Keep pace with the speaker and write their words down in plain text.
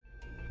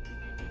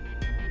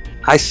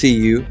I see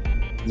you,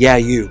 yeah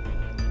you,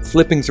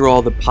 flipping through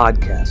all the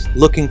podcasts,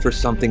 looking for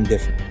something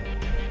different.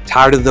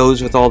 Tired of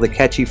those with all the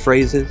catchy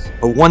phrases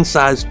or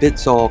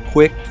one-size-fits-all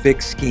quick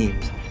fix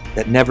schemes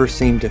that never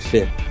seem to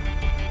fit?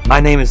 My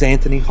name is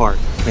Anthony Hart,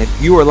 and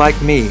if you are like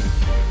me,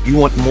 you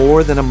want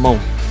more than a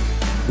moment.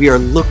 We are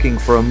looking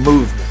for a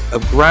movement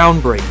of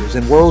groundbreakers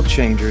and world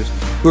changers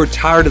who are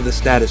tired of the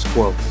status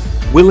quo,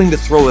 willing to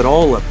throw it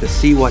all up to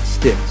see what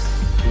sticks,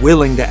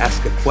 willing to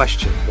ask a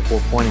question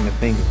before pointing a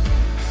finger.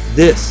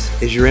 This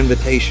is your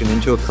invitation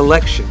into a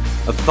collection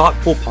of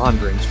thoughtful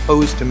ponderings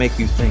posed to make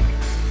you think,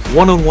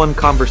 one-on-one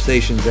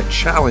conversations that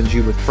challenge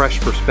you with fresh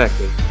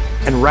perspective,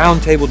 and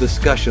roundtable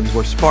discussions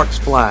where sparks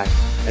fly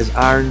as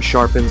iron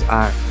sharpens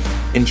iron.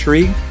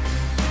 Intrigued?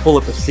 Pull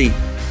up a seat.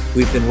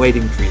 We've been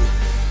waiting for you.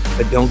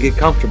 But don't get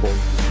comfortable.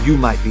 You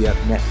might be up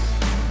next.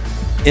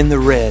 In the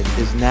Red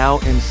is now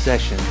in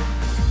session.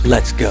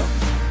 Let's go.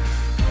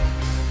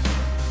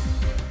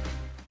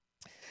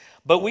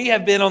 But we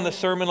have been on the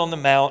Sermon on the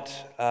Mount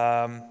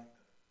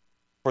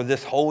for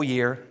this whole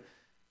year.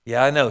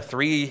 Yeah, I know,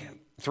 three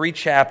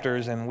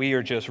chapters, and we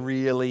are just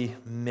really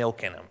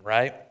milking them,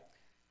 right?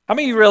 How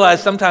many of you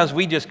realize sometimes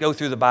we just go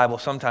through the Bible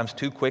sometimes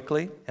too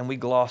quickly, and we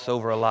gloss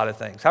over a lot of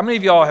things? How many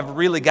of y'all have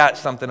really got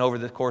something over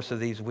the course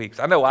of these weeks?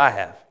 I know I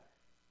have.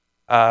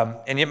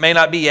 And it may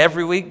not be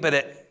every week,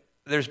 but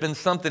there's been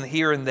something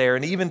here and there.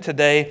 And even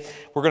today,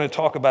 we're going to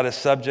talk about a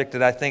subject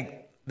that I think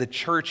the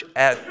church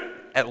at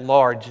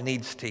large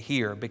needs to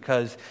hear,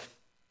 because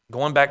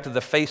going back to the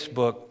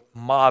Facebook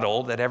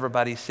model that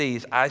everybody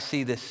sees, I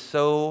see this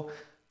so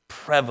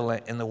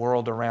prevalent in the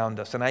world around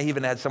us. And I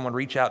even had someone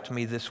reach out to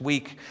me this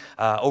week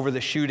over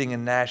the shooting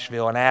in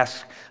Nashville and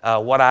ask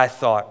what I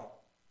thought.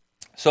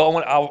 So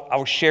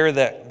I'll share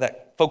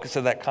that focus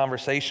of that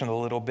conversation a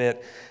little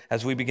bit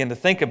as we begin to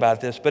think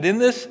about this. But in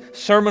this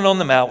Sermon on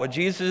the Mount, what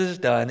Jesus has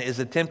done is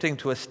attempting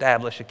to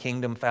establish a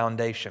kingdom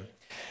foundation,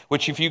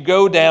 which if you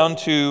go down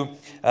to,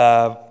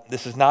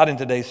 this is not in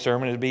today's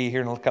sermon, it'll be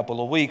here in a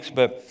couple of weeks,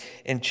 but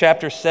in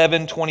chapter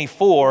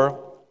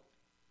 7:24,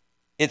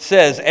 it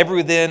says,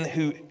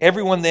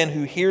 everyone then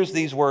who hears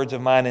these words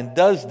of mine and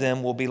does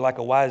them will be like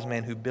a wise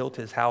man who built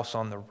his house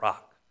on the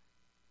rock.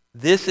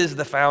 This is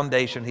the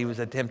foundation he was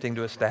attempting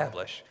to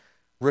establish.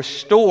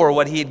 Restore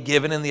what he had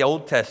given in the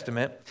Old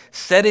Testament,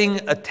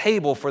 setting a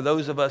table for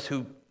those of us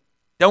who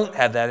don't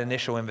have that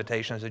initial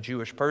invitation as a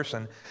Jewish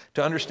person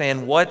to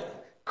understand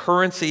what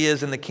currency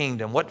is in the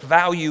kingdom, what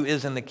value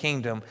is in the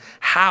kingdom,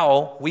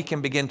 how we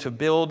can begin to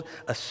build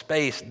a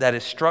space that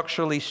is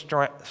structurally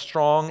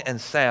strong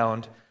and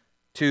sound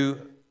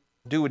to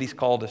do what he's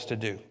called us to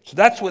do. So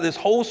that's what this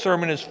whole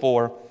sermon is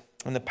for,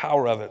 and the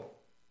power of it.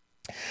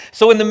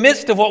 So in the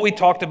midst of what we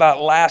talked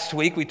about last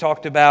week, we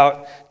talked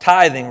about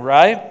tithing,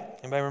 right?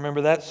 Anybody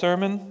remember that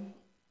sermon?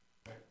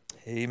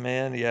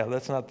 Amen. Yeah,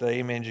 that's not the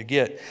amen you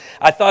get.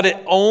 I thought it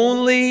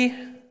only,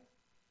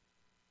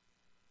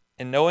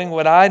 in knowing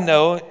what I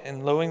know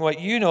and knowing what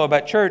you know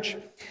about church,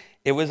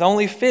 it was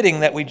only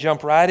fitting that we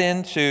jump right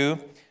into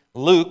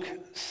Luke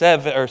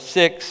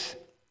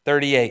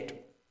 6:38.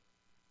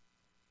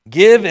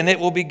 Give, and it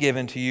will be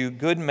given to you.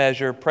 Good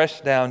measure,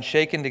 pressed down,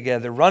 shaken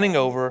together, running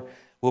over,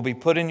 will be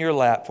put in your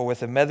lap. For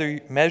with the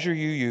measure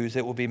you use,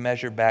 it will be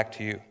measured back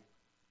to you.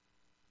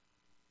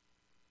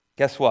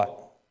 Guess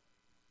what?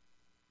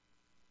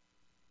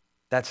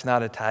 That's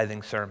not a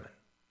tithing sermon.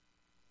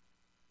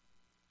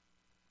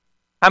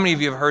 How many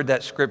of you have heard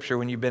that scripture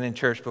when you've been in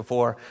church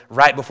before,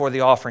 right before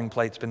the offering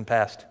plate's been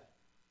passed?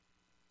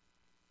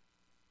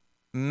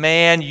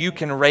 Man, you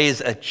can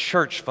raise a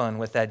church fund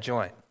with that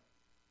joint.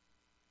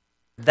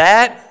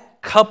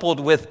 That coupled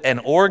with an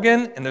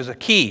organ, and there's a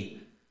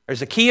key.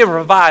 There's a key of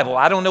revival.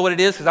 I don't know what it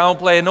is because I don't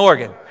play an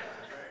organ.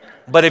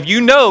 But if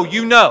you know,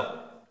 you know.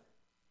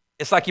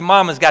 It's like your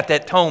mama's got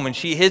that tone. When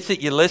she hits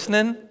it, you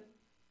listening.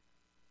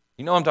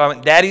 You know what I'm talking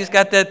about. Daddy's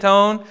got that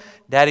tone.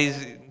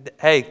 Daddy's,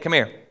 hey, come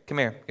here. Come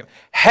here.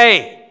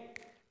 Hey,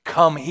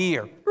 come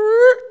here.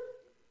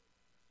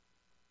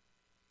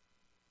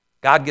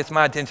 God gets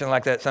my attention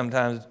like that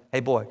sometimes. Hey,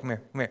 boy, come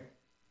here. Come here.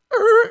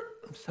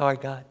 I'm sorry,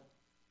 God.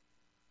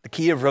 The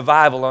key of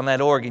revival on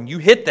that organ. You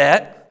hit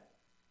that,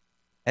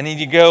 and then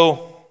you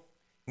go,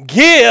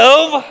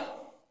 give,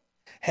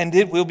 and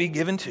it will be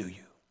given to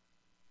you.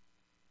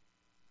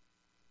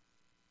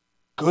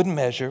 Good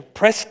measure,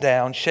 pressed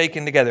down,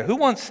 shaken together. Who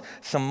wants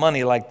some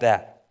money like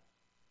that?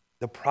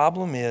 The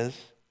problem is,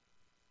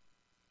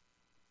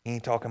 he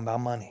ain't talking about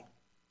money.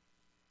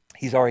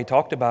 He's already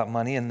talked about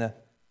money in the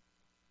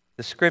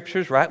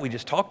scriptures, right? We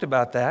just talked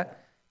about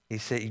that. He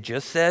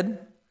just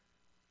said,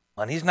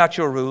 money's not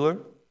your ruler.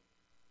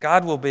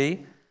 God will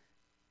be.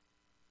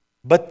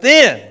 But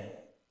then,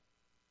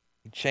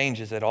 he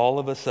changes it all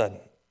of a sudden.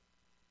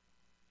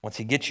 Once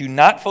he gets you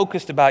not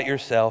focused about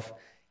yourself,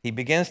 he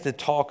begins to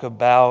talk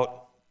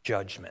about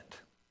judgment.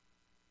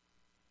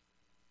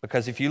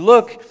 Because if you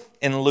look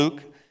in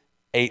Luke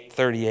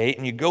 8:38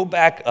 and you go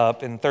back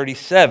up in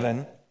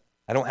 37,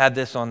 I don't have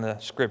this on the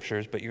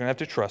scriptures, but you're going to have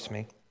to trust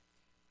me.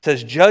 It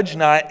says, judge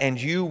not,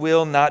 and you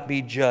will not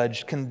be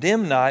judged.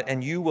 Condemn not,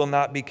 and you will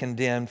not be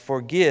condemned.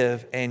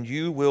 Forgive, and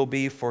you will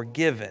be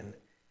forgiven.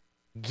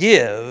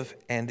 Give,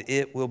 and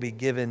it will be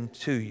given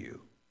to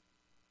you.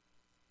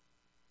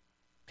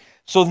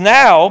 So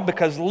now,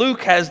 because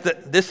Luke has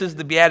this is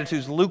the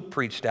Beatitudes Luke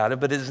preached out of,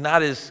 but it is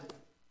not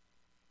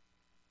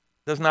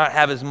does not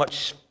have as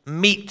much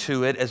meat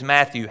to it as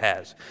Matthew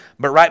has.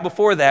 But right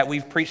before that,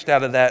 we've preached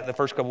out of that the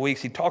first couple of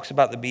weeks. He talks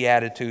about the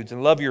Beatitudes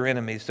and love your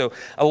enemies. So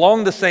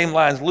along the same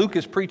lines, Luke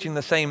is preaching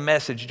the same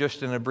message,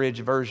 just an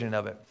abridged version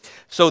of it.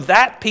 So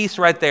that piece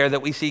right there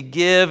that we see,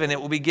 give and it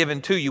will be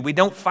given to you, we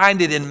don't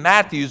find it in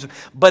Matthew's,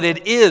 but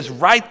it is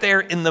right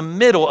there in the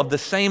middle of the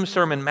same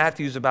sermon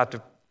Matthew's about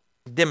to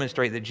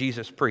demonstrate that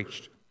Jesus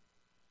preached.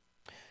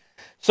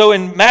 So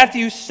in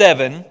Matthew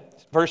 7,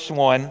 verse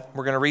 1,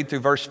 we're going to read through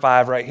verse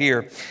 5 right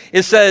here.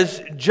 It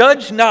says,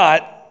 judge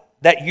not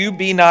that you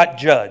be not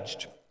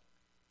judged.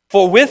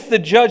 For with the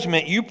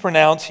judgment you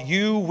pronounce,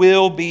 you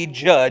will be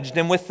judged.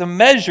 And with the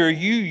measure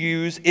you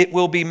use, it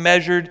will be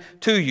measured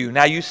to you.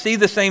 Now you see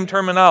the same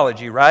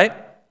terminology, right?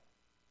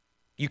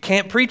 You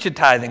can't preach a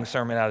tithing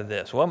sermon out of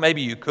this. Well,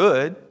 maybe you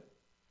could,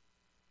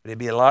 but it'd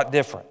be a lot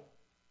different.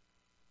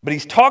 But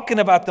he's talking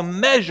about the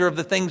measure of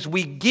the things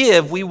we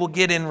give, we will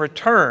get in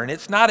return.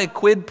 It's not a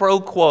quid pro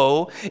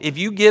quo. If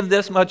you give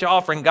this much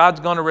offering, God's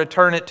going to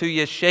return it to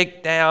you,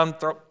 shake down,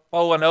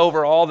 flowing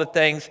over, all the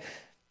things.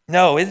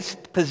 No, it's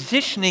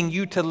positioning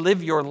you to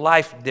live your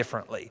life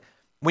differently.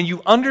 When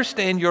you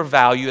understand your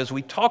value, as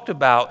we talked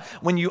about,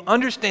 when you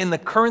understand the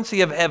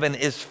currency of heaven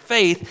is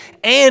faith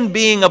and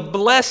being a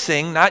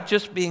blessing, not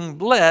just being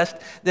blessed,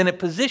 then it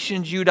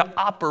positions you to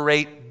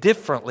operate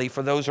differently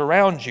for those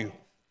around you.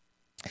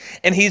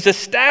 And he's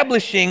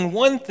establishing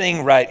one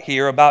thing right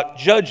here about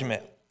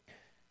judgment.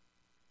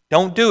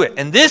 Don't do it.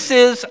 And this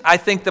is, I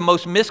think, the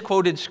most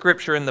misquoted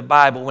scripture in the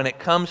Bible when it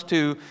comes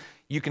to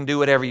you can do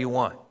whatever you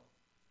want.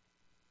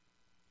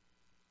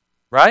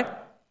 Right?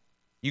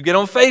 You get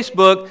on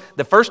Facebook,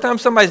 the first time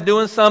somebody's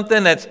doing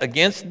something that's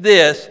against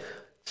this,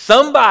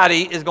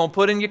 somebody is going to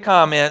put in your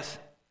comments,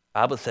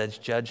 the Bible says,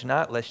 judge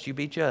not, lest you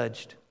be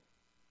judged.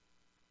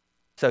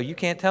 So you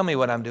can't tell me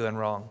what I'm doing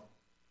wrong.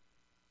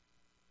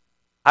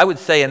 I would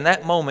say in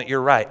that moment,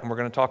 you're right, and we're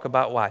going to talk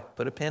about why.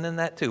 Put a pin in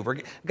that too.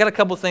 We've got a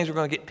couple of things we're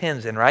going to get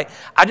pins in, right?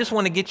 I just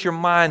want to get your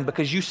mind,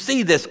 because you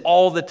see this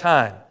all the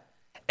time.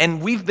 And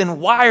we've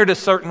been wired a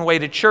certain way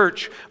to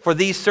church for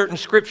these certain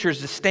scriptures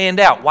to stand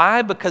out.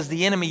 Why? Because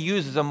the enemy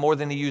uses them more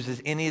than he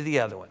uses any of the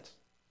other ones.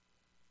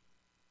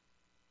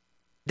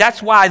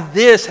 That's why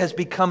this has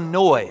become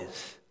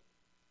noise.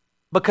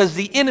 Because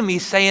the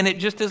enemy's saying it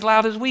just as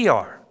loud as we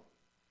are.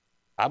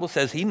 The Bible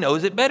says he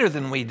knows it better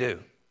than we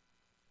do.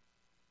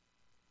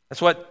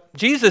 That's what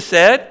Jesus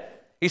said.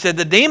 He said,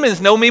 the demons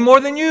know me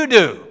more than you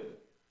do.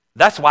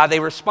 That's why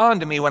they respond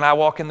to me when I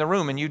walk in the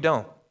room and you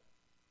don't.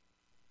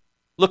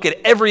 Look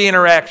at every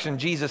interaction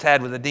Jesus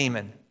had with a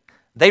demon.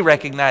 They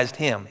recognized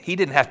him. He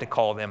didn't have to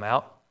call them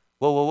out.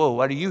 Whoa, whoa, whoa,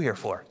 what are you here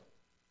for?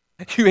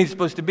 You ain't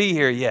supposed to be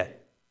here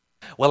yet.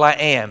 Well, I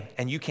am,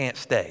 and you can't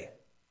stay.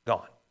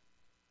 Gone.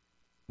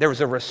 There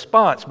was a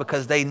response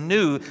because they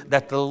knew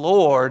that the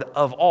Lord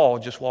of all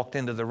just walked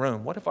into the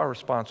room. What if our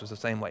response was the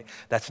same way?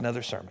 That's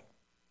another sermon.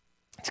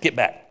 Let's get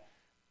back.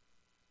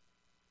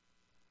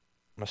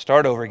 I'm going to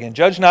start over again.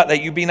 Judge not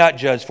that you be not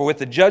judged, for with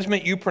the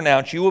judgment you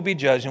pronounce, you will be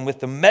judged, and with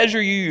the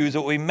measure you use, it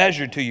will be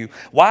measured to you.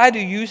 Why do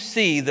you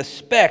see the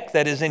speck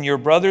that is in your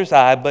brother's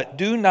eye, but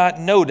do not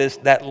notice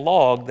that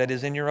log that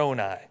is in your own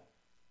eye?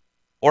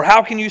 Or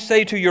how can you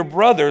say to your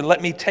brother,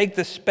 let me take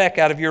the speck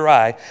out of your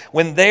eye,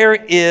 when there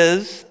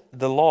is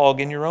the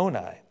log in your own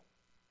eye?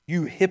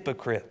 You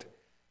hypocrite.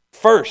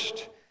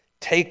 First,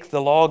 take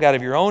the log out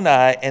of your own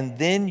eye, and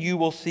then you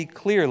will see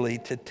clearly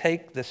to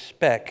take the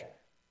speck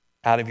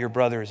out of your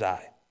brother's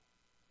eye.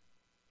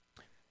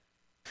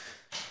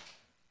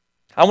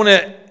 I want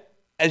to,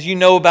 as you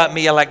know about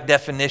me, I like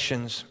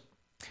definitions.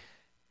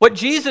 What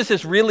Jesus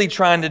is really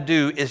trying to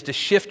do is to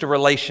shift a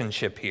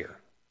relationship here.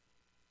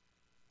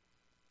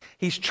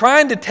 He's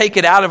trying to take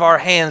it out of our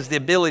hands, the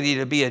ability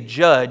to be a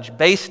judge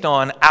based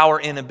on our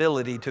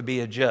inability to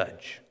be a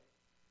judge.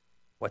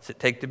 What's it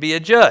take to be a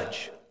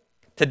judge?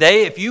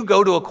 Today, if you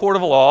go to a court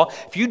of law,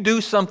 if you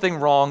do something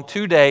wrong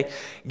today,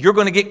 you're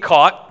going to get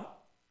caught.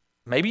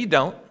 Maybe you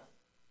don't.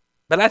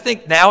 But I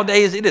think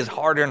nowadays it is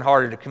harder and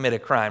harder to commit a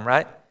crime,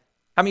 right?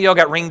 How many of y'all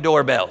got Ring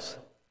doorbells?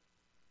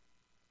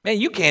 Man,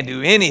 you can't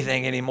do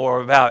anything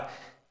anymore about...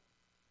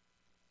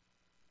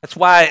 That's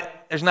why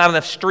there's not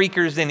enough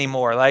streakers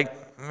anymore. Like,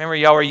 remember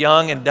y'all were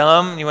young and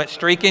dumb and you went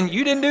streaking?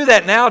 You didn't do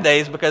that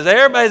nowadays because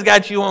everybody's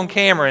got you on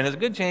camera and there's a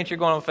good chance you're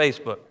going on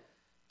Facebook.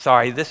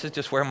 Sorry, this is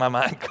just where my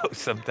mind goes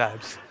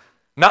sometimes.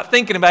 Not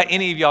thinking about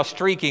any of y'all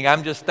streaking.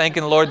 I'm just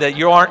thanking the Lord that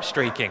you aren't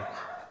streaking.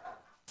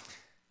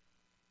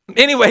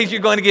 Anyways,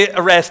 you're going to get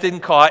arrested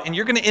and caught, and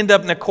you're going to end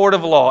up in a court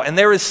of law. And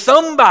there is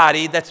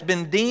somebody that's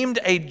been deemed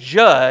a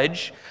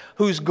judge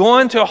who's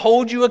going to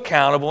hold you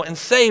accountable and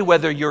say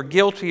whether you're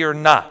guilty or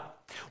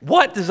not.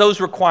 What is those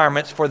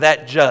requirements for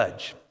that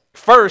judge?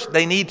 First,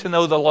 they need to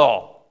know the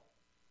law.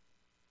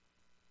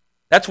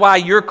 That's why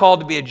you're called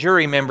to be a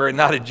jury member and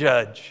not a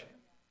judge.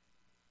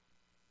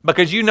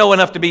 Because you know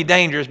enough to be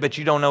dangerous, but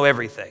you don't know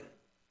everything.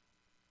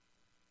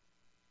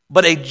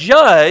 But a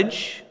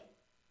judge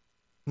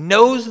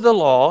knows the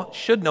law,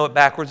 should know it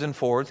backwards and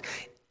forwards,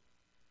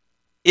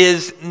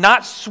 is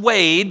not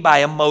swayed by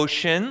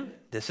emotion.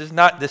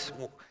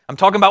 I'm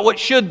talking about what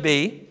should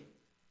be.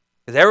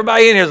 Because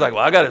everybody in here is like,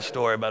 well, I got a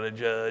story about a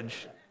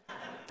judge.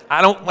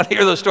 I don't want to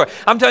hear those stories.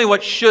 I'm telling you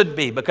what should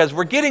be, because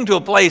we're getting to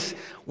a place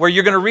where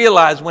you're going to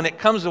realize when it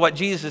comes to what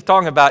Jesus is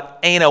talking about,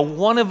 ain't a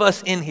one of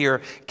us in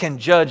here can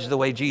judge the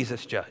way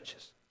Jesus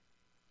judges.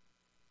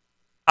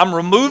 I'm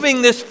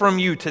removing this from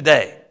you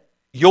today,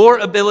 your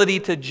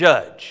ability to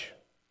judge.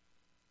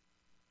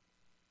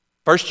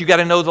 First, you got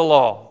to know the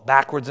law,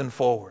 backwards and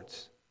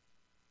forwards.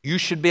 You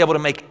should be able to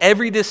make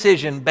every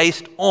decision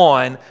based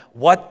on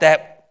what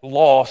that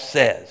law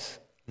says,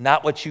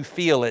 not what you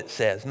feel it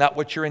says, not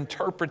what your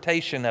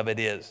interpretation of it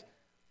is,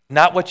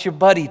 not what your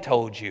buddy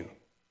told you,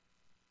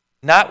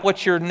 not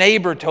what your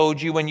neighbor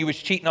told you when you was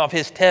cheating off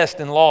his test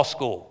in law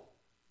school.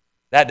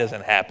 That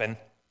doesn't happen.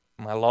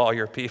 My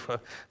lawyer people,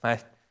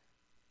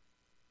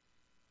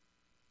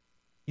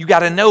 you got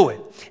to know it.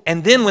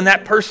 And then when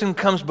that person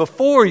comes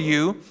before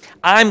you,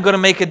 I'm going to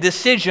make a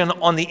decision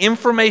on the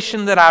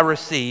information that I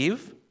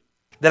receive,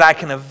 that I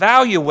can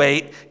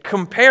evaluate,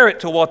 compare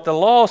it to what the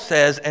law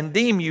says, and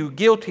deem you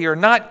guilty or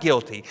not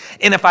guilty.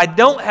 And if I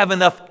don't have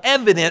enough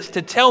evidence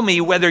to tell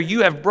me whether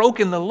you have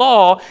broken the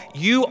law,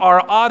 you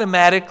are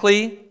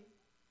automatically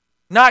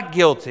not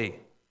guilty.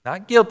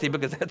 Not guilty,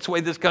 because that's the way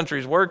this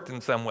country's worked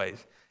in some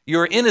ways.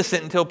 You're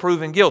innocent until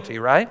proven guilty,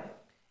 right?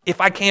 If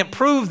I can't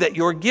prove that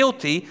you're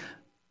guilty,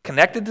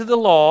 connected to the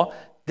law,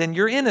 then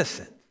you're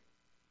innocent.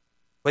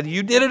 Whether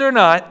you did it or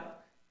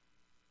not,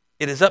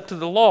 it is up to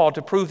the law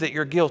to prove that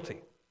you're guilty.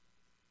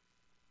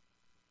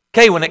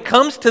 Okay, when it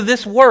comes to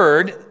this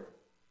word,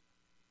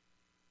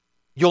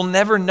 you'll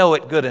never know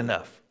it good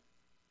enough.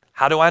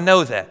 How do I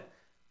know that?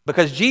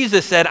 Because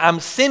Jesus said, I'm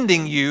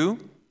sending you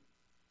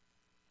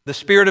the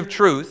Spirit of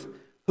truth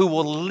who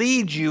will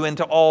lead you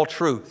into all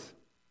truth.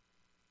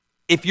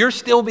 If you're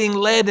still being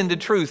led into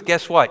truth,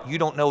 guess what? You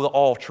don't know the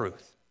all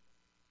truth.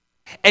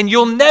 And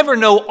you'll never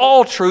know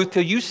all truth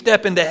till you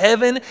step into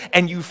heaven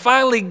and you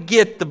finally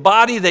get the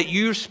body that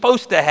you're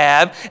supposed to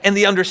have and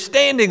the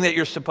understanding that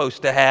you're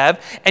supposed to have.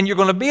 And you're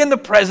going to be in the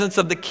presence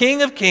of the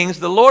King of Kings,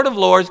 the Lord of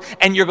Lords,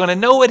 and you're going to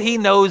know what He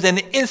knows,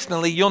 and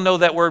instantly you'll know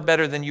that word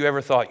better than you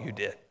ever thought you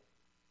did.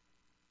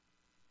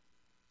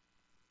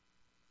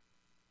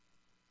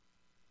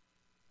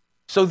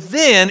 So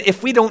then,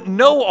 if we don't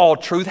know all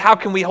truth, how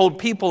can we hold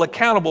people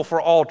accountable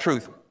for all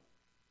truth?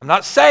 I'm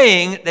not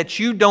saying that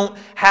you don't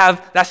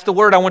have, that's the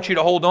word I want you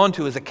to hold on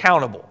to, is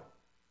accountable.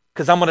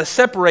 Because I'm going to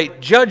separate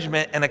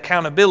judgment and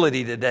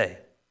accountability today.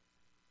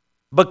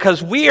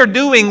 Because we are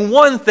doing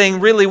one thing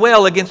really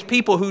well against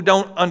people who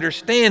don't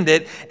understand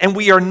it, and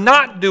we are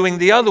not doing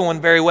the other one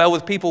very well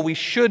with people we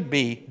should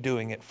be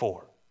doing it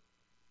for.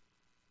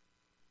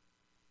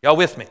 Y'all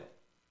with me?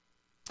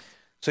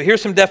 So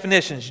here's some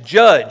definitions.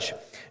 Judge.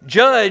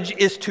 Judge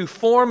is to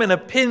form an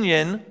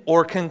opinion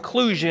or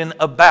conclusion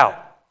about.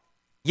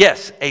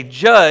 Yes, a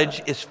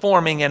judge is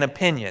forming an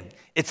opinion.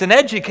 It's an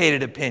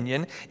educated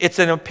opinion. It's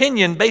an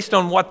opinion based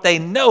on what they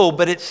know,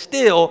 but it's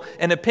still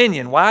an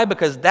opinion. Why?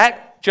 Because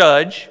that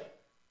judge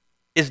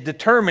is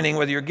determining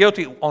whether you're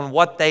guilty on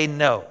what they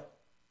know.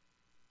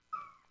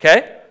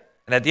 Okay?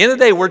 And at the end of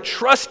the day, we're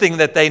trusting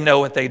that they know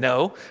what they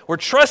know. We're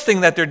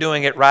trusting that they're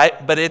doing it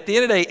right, but at the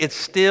end of the day, it's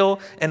still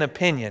an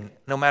opinion.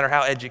 No matter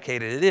how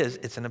educated it is,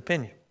 it's an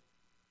opinion.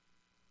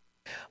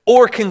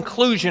 Or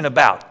conclusion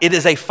about. It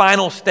is a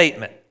final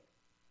statement.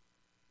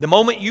 The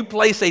moment you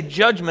place a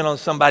judgment on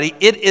somebody,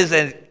 it is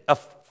a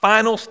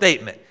final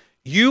statement.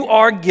 You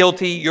are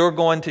guilty, you're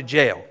going to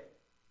jail.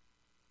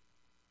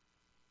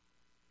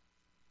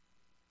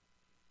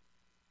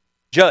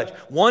 Judge,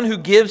 one who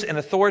gives an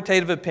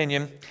authoritative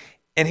opinion.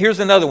 And here's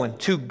another one,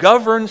 to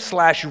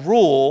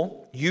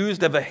govern/rule,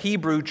 used of a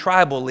Hebrew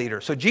tribal leader.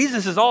 So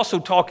Jesus is also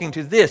talking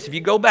to this. If you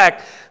go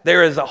back,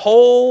 there is a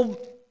whole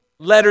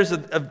letters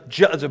of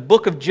a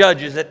book of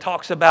Judges that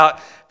talks about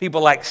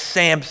people like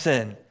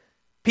Samson,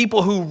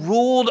 people who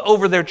ruled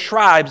over their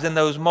tribes in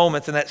those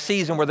moments in that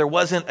season where there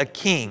wasn't a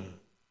king.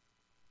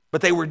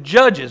 But they were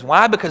judges.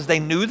 Why? Because they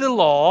knew the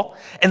law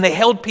and they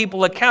held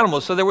people accountable.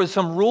 So there was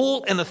some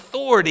rule and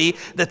authority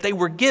that they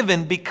were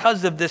given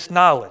because of this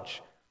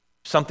knowledge.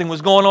 Something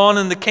was going on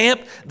in the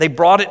camp, they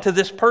brought it to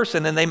this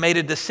person and they made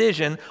a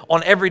decision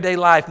on everyday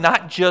life,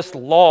 not just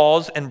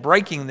laws and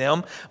breaking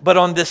them, but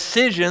on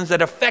decisions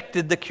that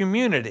affected the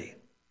community.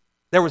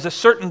 There was a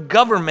certain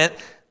government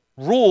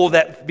rule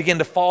that began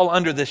to fall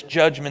under this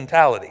judge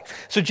mentality.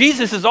 So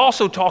Jesus is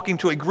also talking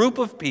to a group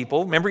of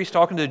people. Remember, he's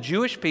talking to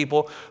Jewish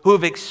people who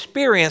have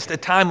experienced a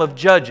time of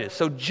judges.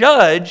 So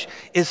judge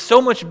is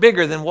so much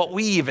bigger than what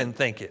we even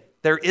think it.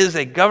 There is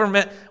a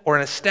government or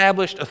an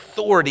established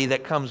authority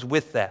that comes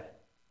with that.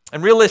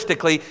 And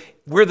realistically,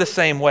 we're the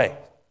same way.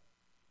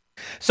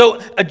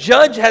 So a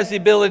judge has the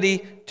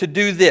ability to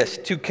do this,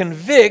 to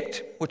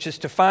convict which is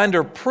to find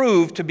or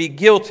prove to be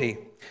guilty,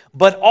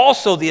 but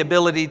also the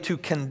ability to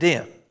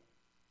condemn.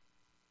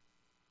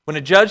 When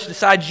a judge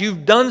decides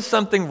you've done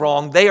something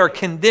wrong, they are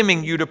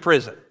condemning you to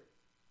prison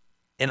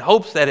in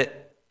hopes that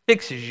it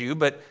fixes you.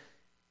 But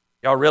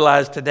y'all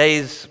realize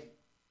today's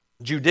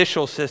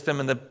judicial system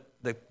and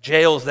the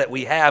jails that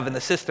we have and the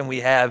system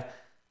we have,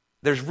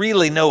 there's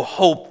really no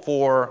hope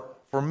for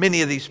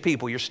many of these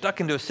people. You're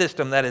stuck into a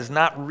system that is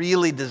not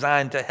really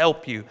designed to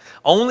help you.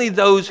 Only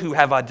those who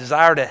have a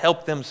desire to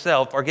help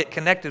themselves or get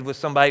connected with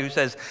somebody who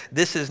says,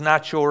 this is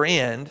not your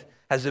end,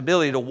 has the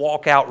ability to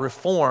walk out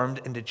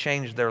reformed and to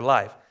change their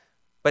life.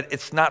 But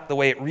it's not the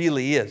way it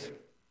really is.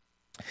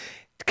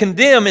 To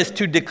condemn is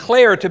to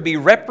declare to be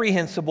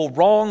reprehensible,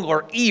 wrong,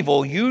 or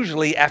evil,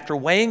 usually after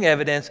weighing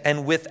evidence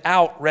and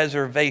without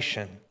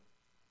reservation.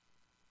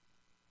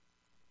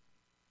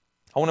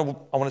 I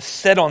want to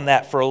sit on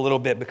that for a little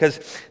bit, because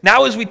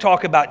now as we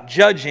talk about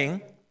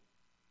judging,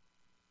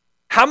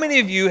 how many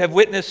of you have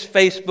witnessed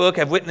Facebook,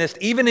 have witnessed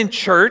even in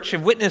church,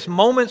 have witnessed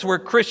moments where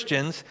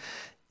Christians,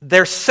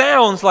 their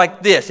sounds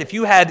like this? If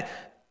you had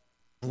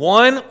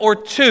one or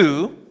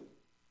two,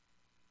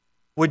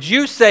 would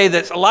you say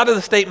that a lot of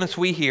the statements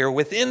we hear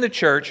within the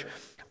church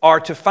are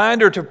to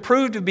find or to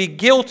prove to be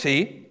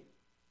guilty,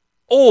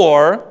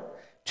 or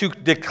to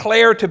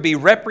declare to be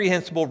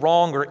reprehensible,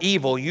 wrong, or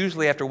evil,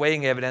 usually after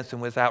weighing evidence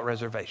and without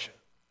reservation?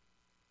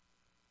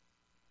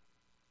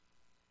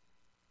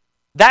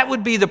 That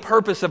would be the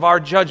purpose of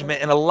our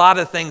judgment in a lot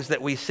of things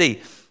that we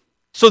see.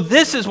 So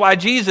this is why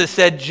Jesus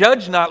said,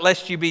 judge not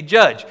lest you be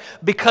judged.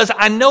 Because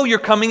I know you're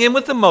coming in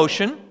with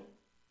emotion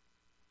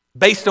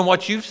based on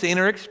what you've seen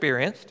or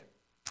experienced.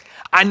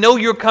 I know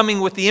you're coming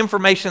with the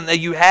information that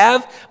you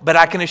have, but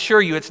I can assure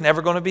you it's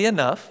never going to be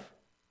enough.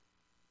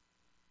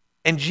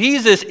 And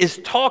Jesus is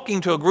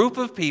talking to a group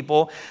of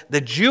people, the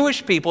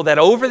Jewish people, that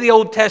over the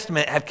Old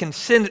Testament have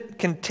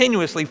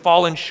continuously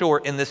fallen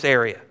short in this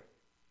area.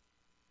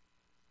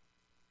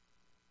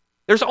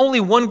 There's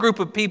only one group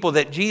of people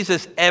that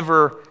Jesus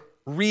ever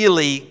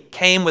really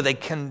came with a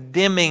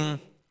condemning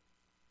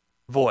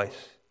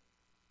voice,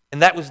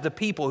 and that was the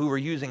people who were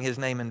using his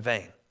name in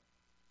vain.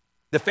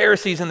 The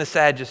Pharisees and the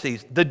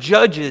Sadducees, the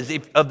judges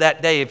of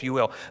that day, if you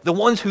will, the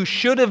ones who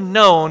should have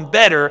known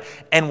better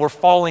and were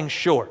falling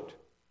short.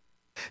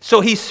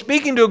 So he's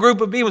speaking to a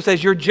group of people who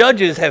says, your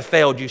judges have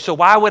failed you, so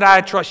why would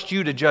I trust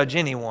you to judge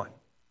anyone?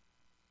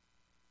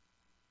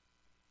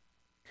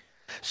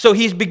 So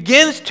he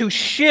begins to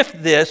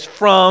shift this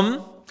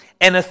from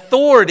an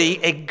authority,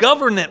 a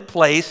government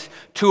place,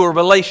 to a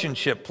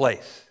relationship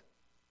place.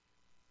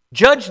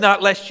 Judge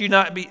not lest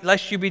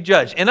you be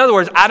judged. In other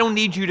words, I don't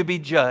need you to be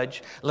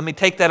judged. Let me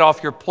take that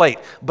off your plate.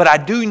 But I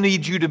do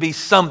need you to be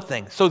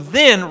something. So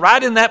then,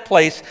 right in that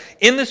place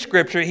in the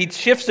scripture, he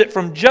shifts it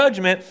from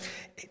judgment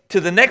to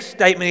the next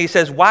statement. He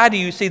says, why do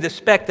you see the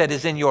speck that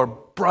is in your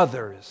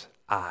brother's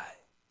eye?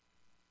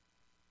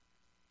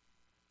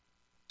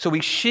 So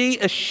we see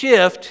a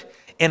shift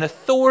in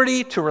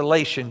authority to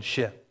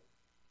relationship.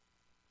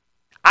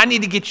 I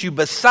need to get you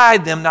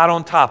beside them, not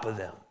on top of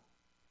them.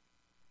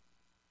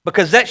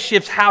 Because that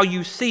shifts how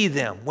you see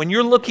them. When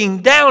you're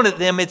looking down at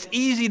them, it's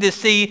easy to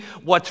see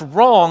what's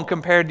wrong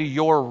compared to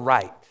your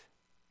right.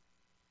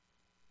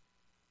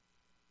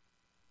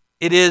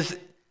 It is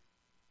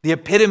the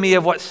epitome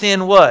of what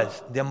sin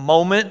was. The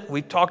moment,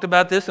 we've talked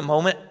about this, the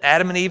moment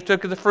Adam and Eve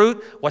took of the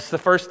fruit, what's the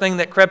first thing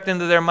that crept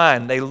into their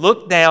mind? They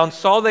looked down,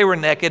 saw they were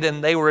naked,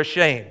 and they were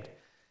ashamed.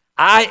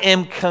 I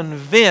am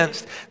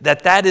convinced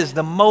that that is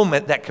the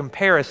moment that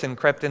comparison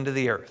crept into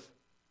the earth.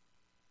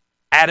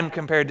 Adam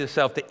compared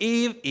himself to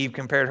Eve. Eve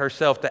compared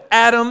herself to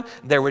Adam.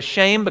 There was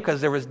shame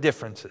because there was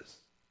differences.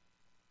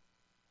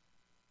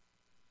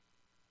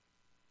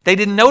 They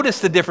didn't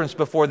notice the difference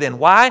before then.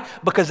 Why?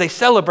 Because they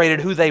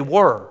celebrated who they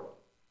were.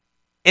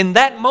 In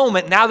that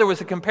moment, now there was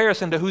a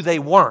comparison to who they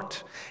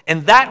weren't.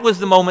 And that was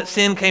the moment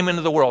sin came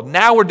into the world.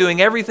 Now we're doing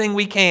everything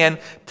we can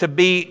to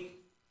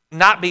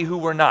not be who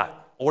we're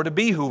not, or to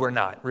be who we're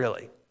not,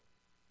 really.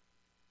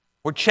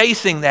 We're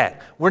chasing that.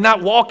 We're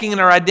not walking in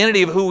our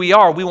identity of who we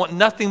are. We want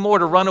nothing more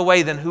to run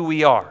away than who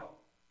we are.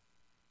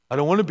 I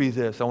don't want to be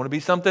this. I want to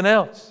be something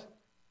else.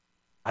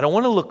 I don't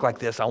want to look like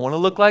this. I want to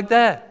look like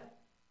that.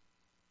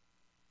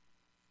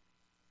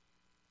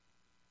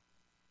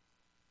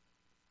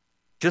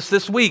 Just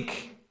this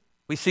week,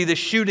 we see the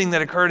shooting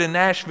that occurred in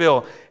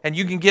Nashville, and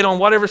you can get on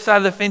whatever side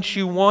of the fence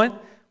you want.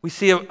 We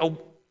see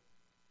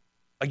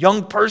a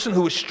young person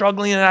who was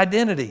struggling in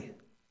identity.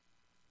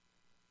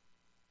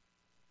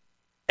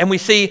 And we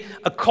see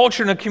a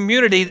culture and a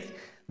community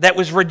that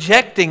was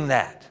rejecting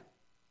that.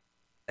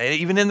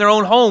 Even in their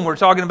own home, we're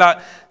talking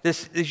about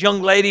this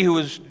young lady who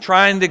was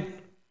trying to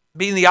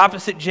be in the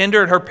opposite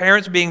gender, and her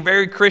parents, being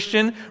very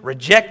Christian,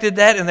 rejected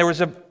that. And there was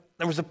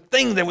a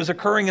thing that was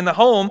occurring in the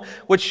home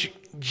which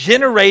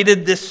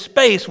generated this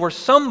space where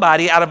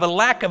somebody, out of a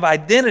lack of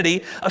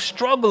identity, a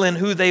struggle in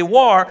who they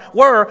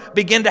were,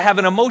 began to have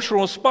an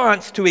emotional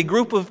response to a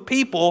group of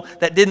people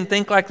that didn't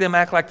think like them,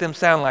 act like them,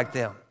 sound like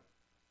them.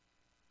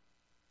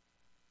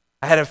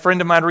 I had a friend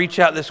of mine reach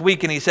out this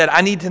week and he said,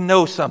 I need to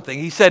know something.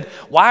 He said,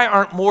 why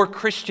aren't more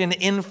Christian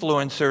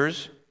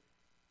influencers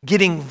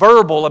getting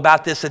verbal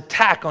about this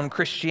attack on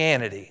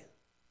Christianity?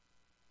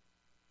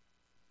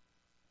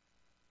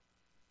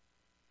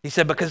 He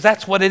said, because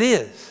that's what it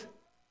is.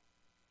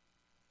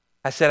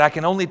 I said, I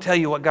can only tell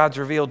you what God's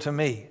revealed to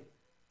me.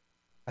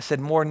 I said,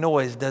 more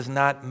noise does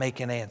not make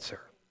an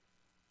answer.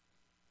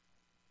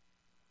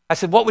 I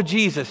said, what would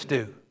Jesus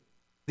do?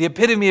 The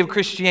epitome of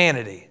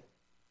Christianity.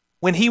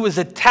 When he was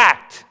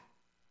attacked,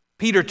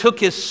 Peter took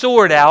his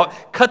sword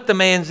out, cut the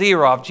man's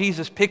ear off.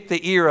 Jesus picked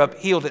the ear up,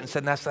 healed it, and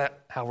said, that's not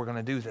how we're going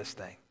to do this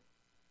thing.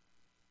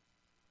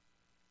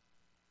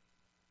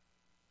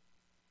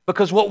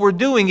 Because what we're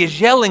doing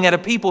is yelling at a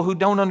people who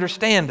don't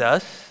understand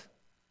us,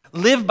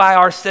 live by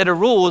our set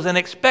of rules, and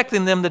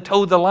expecting them to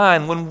toe the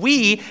line when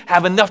we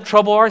have enough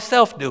trouble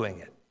ourselves doing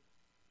it.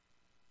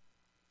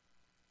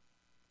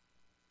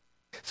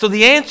 So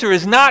the answer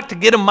is not to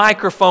get a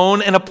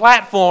microphone and a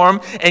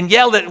platform and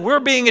yell that we're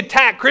being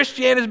attacked,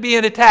 Christianity is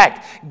being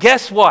attacked.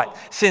 Guess what?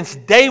 Since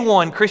day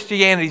one,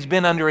 Christianity's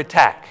been under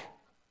attack.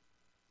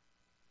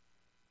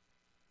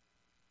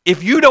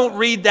 If you don't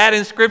read that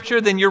in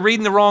Scripture, then you're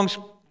reading the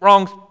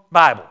wrong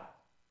Bible.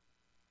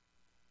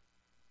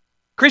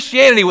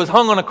 Christianity was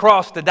hung on a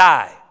cross to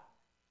die.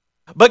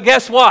 But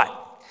guess what?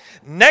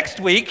 Next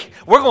week,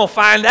 we're going to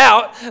find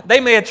out they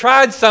may have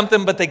tried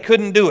something, but they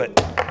couldn't do it.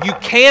 You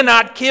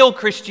cannot kill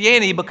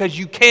Christianity because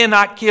you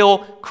cannot kill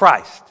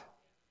Christ.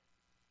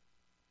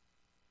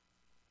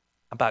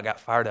 I about got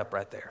fired up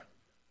right there.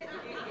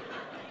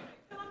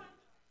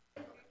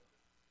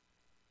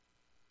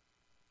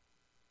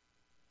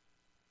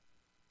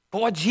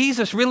 But what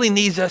Jesus really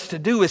needs us to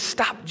do is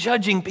stop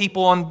judging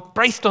people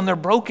based on their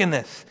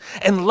brokenness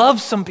and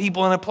love some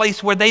people in a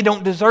place where they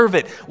don't deserve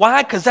it.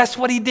 Why? Because that's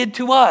what he did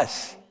to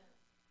us.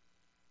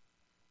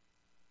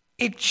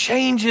 It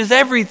changes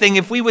everything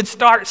if we would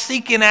start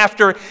seeking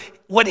after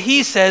what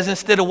he says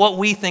instead of what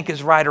we think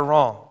is right or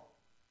wrong.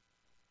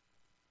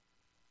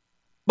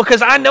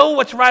 Because I know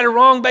what's right or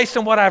wrong based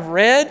on what I've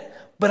read,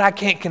 but I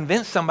can't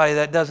convince somebody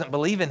that doesn't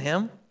believe in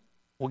him.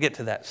 We'll get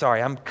to that.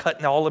 Sorry, I'm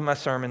cutting all of my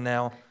sermon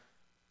now.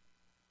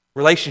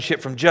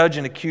 Relationship from judge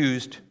and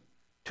accused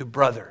to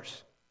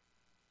brothers.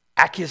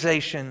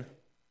 Accusation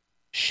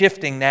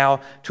shifting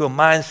now to a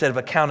mindset of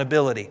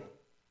accountability.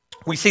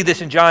 We see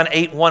this in John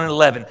 8, 1 and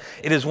 11.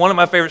 It is one of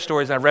my favorite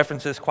stories. I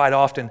reference this quite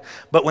often.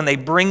 But when they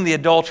bring the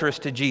adulteress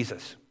to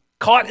Jesus,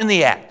 caught in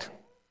the act,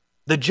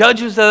 the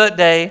judges of that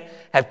day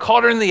have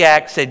caught her in the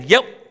act, said,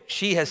 yep,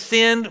 she has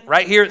sinned.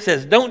 Right here it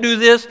says, don't do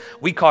this.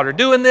 We caught her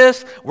doing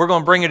this. We're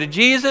going to bring her to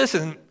Jesus.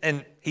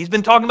 And he's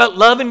been talking about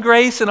love and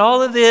grace and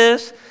all of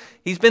this.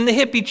 He's been the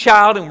hippie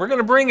child, and we're going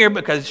to bring her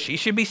because she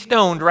should be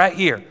stoned right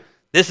here.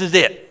 This is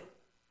it.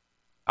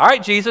 All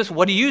right, Jesus,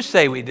 what do you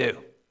say we do?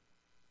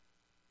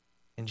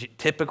 In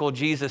typical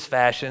Jesus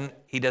fashion,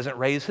 he doesn't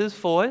raise his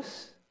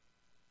voice.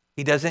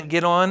 He doesn't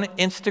get on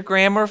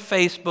Instagram or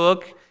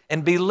Facebook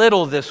and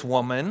belittle this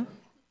woman.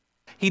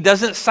 He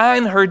doesn't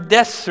sign her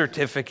death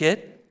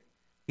certificate.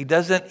 He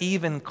doesn't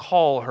even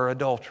call her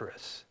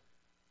adulteress.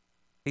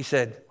 He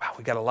said, wow,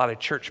 we got a lot of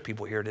church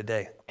people here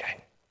today.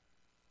 Okay.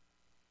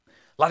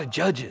 A lot of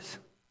judges.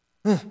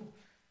 Well,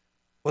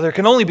 there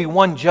can only be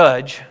one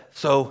judge,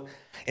 so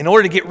in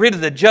order to get rid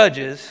of the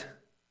judges,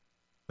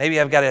 maybe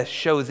I've got to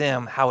show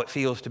them how it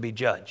feels to be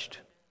judged.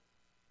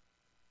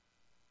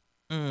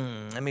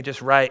 Let me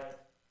just write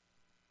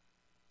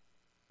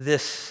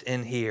this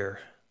in here.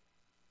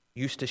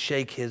 Used to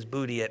shake his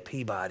booty at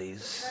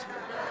Peabody's.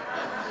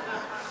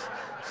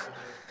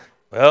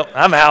 Well,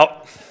 I'm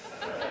out.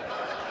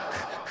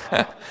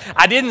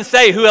 I didn't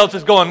say who else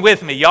is going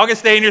with me. Y'all can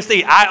stay in your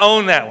seat. I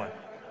own that one.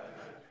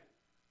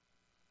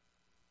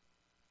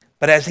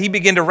 But as he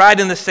began to write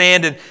in the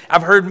sand, and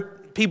I've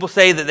heard people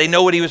say that they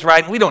know what he was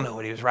writing. We don't know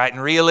what he was writing.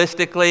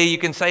 Realistically, you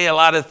can say a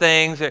lot of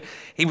things.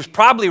 He was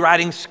probably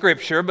writing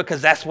scripture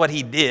because that's what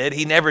he did.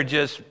 He never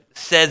just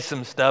said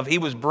some stuff. He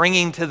was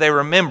bringing to their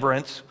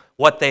remembrance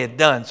what they had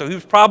done. So he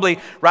was probably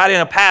writing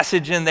a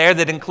passage in there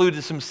that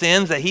included some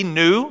sins that he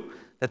knew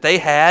that they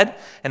had.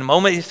 And the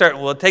moment he started,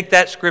 well, take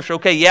that scripture.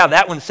 Okay, yeah,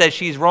 that one says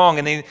she's wrong.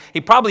 And he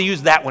probably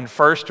used that one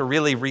first to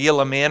really reel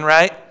them in,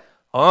 right?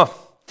 Oh,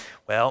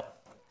 well,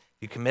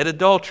 you commit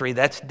adultery,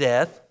 that's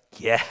death.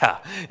 Yeah,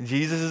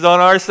 Jesus is on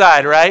our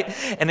side, right?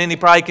 And then he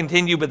probably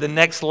continued with the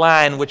next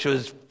line, which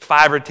was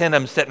 5 or 10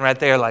 of them sitting right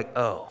there like,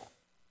 oh.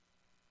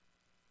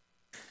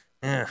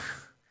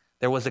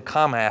 There was a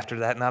comma after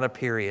that, not a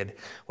period.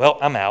 Well,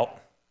 I'm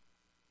out.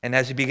 And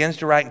as he begins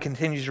to write and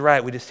continues to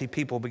write, we just see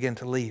people begin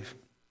to leave.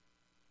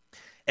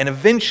 And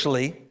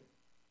eventually,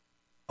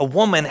 a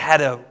woman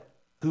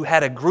who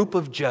had a group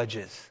of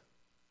judges.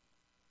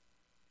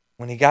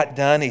 When he got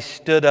done, he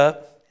stood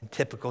up in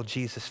typical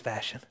Jesus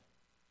fashion,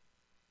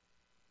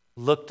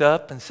 looked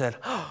up and said,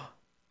 oh,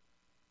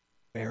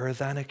 where are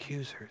thine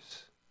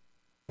accusers?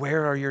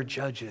 Where are your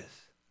judges?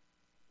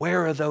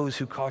 Where are those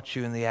who caught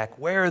you in the act?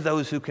 Where are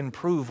those who can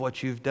prove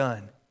what you've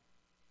done?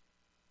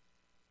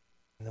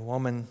 And the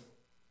woman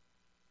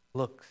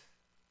looks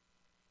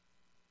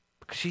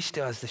Because she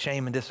still has the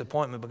shame and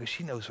disappointment because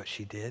she knows what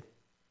she did.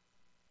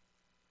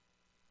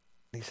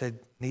 And he said,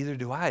 neither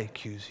do I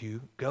accuse you.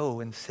 Go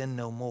and sin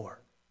no more.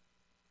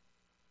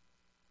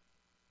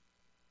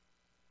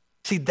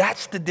 See,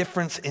 that's the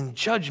difference in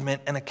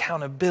judgment and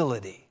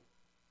accountability.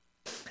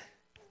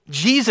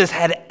 Jesus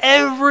had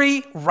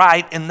every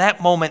right in that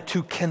moment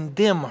to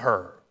condemn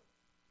her.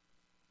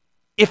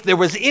 If there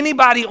was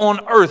anybody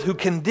on earth who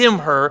condemned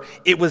her,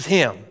 it was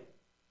him.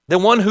 The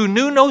one who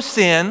knew no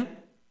sin,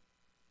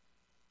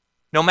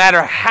 no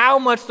matter how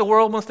much the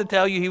world wants to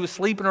tell you he was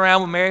sleeping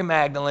around with Mary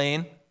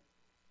Magdalene.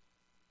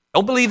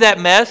 Don't believe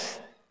that mess.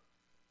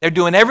 They're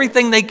doing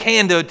everything they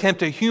can to attempt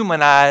to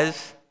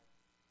humanize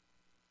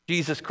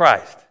Jesus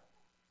Christ.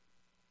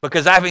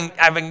 Because if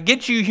I can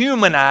get you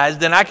humanized,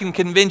 then I can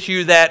convince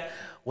you that,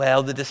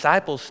 well, the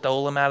disciples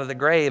stole him out of the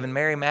grave and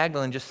Mary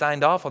Magdalene just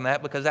signed off on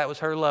that because that was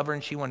her lover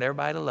and she wanted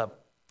everybody to love him.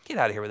 Get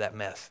out of here with that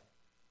mess.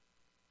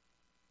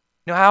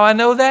 You know how I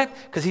know that?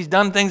 Because he's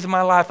done things in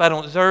my life I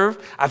don't deserve.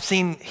 I've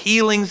seen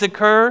healings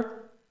occur.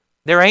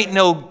 There ain't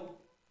no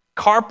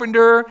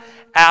carpenter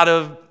out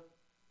of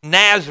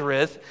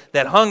Nazareth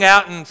that hung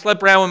out and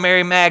slept around with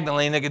Mary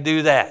Magdalene that could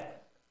do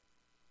that.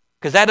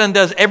 Because that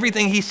undoes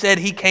everything he said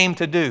he came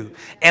to do.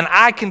 And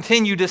I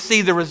continue to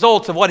see the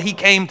results of what he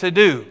came to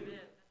do.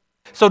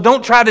 So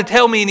don't try to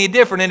tell me any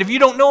different. And if you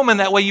don't know him in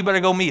that way, you better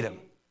go meet him.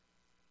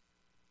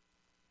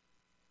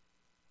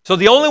 So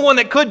the only one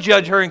that could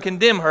judge her and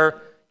condemn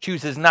her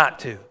chooses not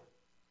to.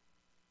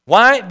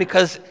 Why?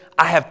 Because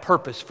I have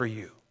purpose for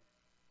you.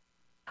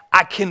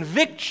 I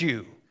convict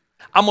you.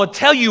 I'm going to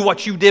tell you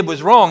what you did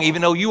was wrong,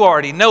 even though you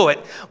already know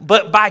it.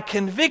 But by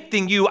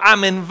convicting you,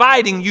 I'm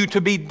inviting you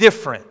to be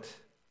different.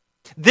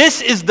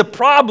 This is the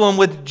problem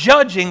with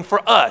judging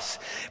for us.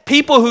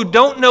 People who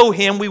don't know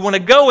him, we want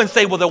to go and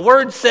say, well, the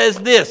word says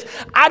this.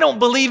 I don't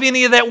believe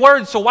any of that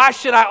word, so why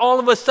should I all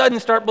of a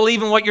sudden start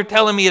believing what you're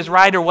telling me is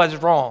right or what's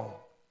wrong?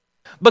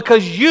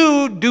 Because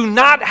you do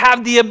not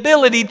have the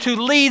ability to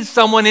lead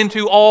someone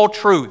into all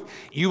truth.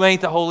 You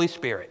ain't the Holy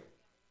Spirit.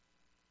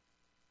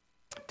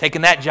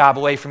 Taking that job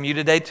away from you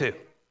today too.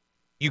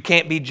 You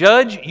can't be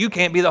judge, you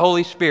can't be the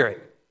Holy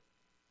Spirit.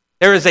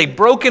 There is a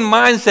broken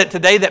mindset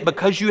today that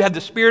because you have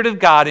the Spirit of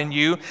God in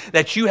you,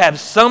 that you have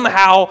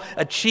somehow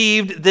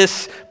achieved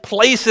this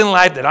place in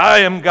life that I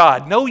am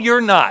God. No,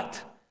 you're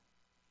not.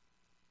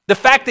 The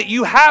fact that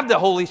you have the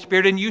Holy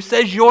Spirit in you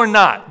says you're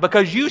not,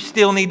 because you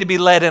still need to be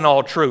led in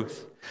all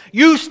truth.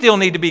 You still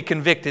need to be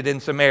convicted in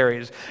some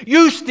areas.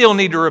 You still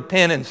need to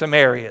repent in some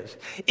areas.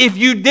 If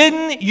you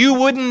didn't, you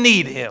wouldn't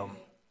need him.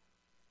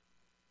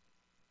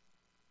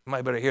 You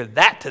might better hear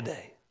that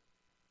today.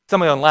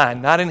 Somebody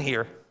online, not in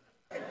here.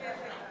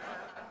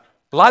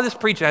 A lot of this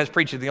preaching I was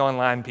preaching to the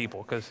online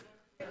people because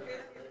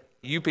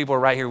you people are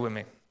right here with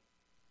me.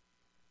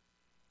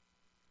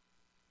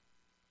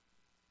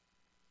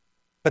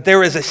 But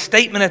there is a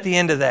statement at the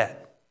end of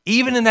that.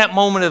 Even in that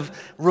moment of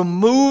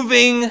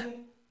removing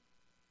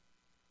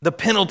the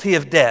penalty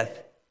of death,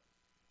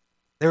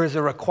 there is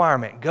a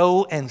requirement.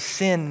 Go and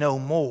sin no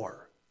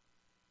more.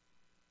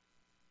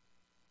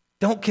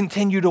 Don't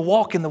continue to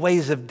walk in the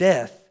ways of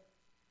death.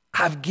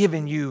 I've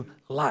given you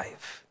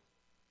life.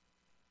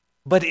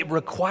 But it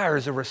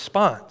requires a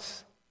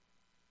response.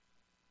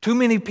 Too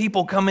many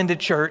people come into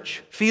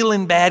church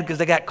feeling bad because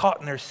they got caught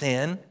in their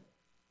sin.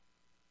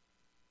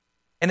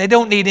 And they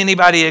don't need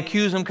anybody to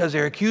accuse them because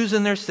they're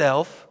accusing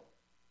themselves.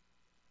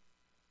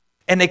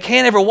 And they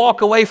can't ever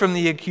walk away from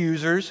the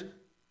accusers.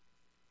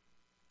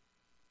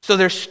 So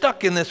they're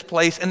stuck in this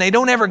place and they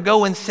don't ever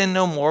go and sin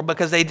no more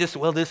because they just,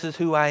 well, this is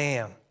who I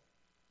am.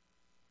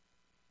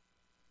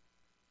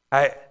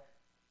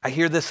 I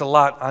hear this a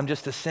lot. I'm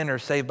just a sinner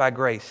saved by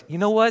grace. You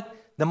know what?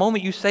 The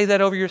moment you say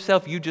that over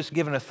yourself, you just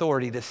give an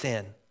authority to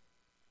sin.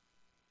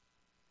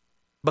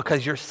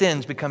 Because your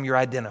sins become your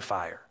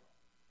identifier.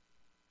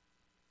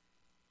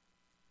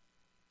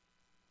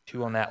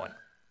 Chew on that one.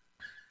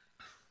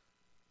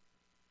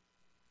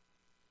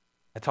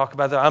 I talk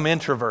about that. I'm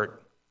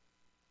introvert.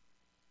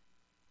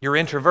 Your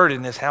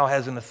introvertedness how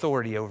has an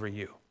authority over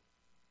you.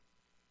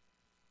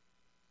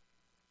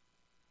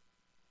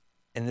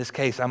 In this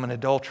case, I'm an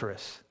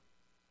adulteress.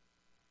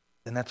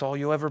 Then that's all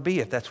you'll ever be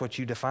if that's what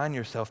you define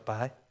yourself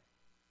by.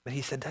 But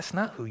he said, that's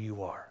not who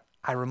you are.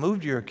 I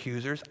removed your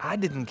accusers. I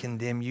didn't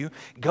condemn you.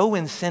 Go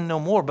and sin no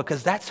more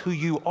because that's who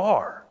you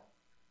are.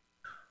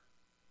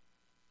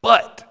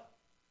 But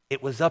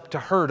it was up to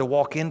her to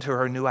walk into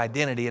her new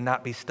identity and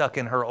not be stuck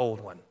in her old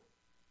one.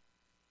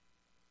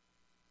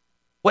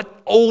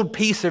 What old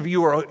piece of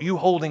you are you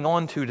holding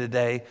on to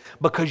today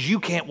because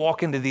you can't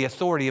walk into the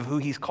authority of who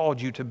he's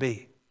called you to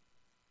be?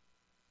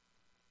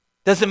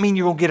 Doesn't mean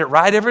you will get it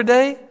right every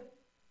day,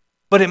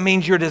 but it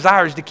means your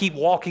desire is to keep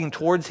walking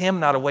towards him,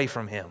 not away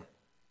from him.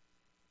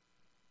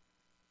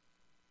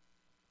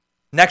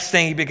 Next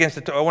thing he begins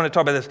to I want to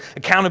talk about this,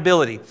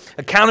 accountability.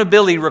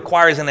 Accountability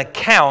requires an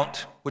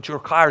account, which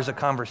requires a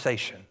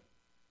conversation.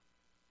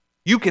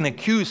 You can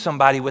accuse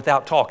somebody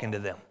without talking to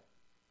them.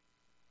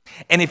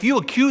 And if you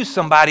accuse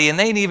somebody and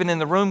they ain't even in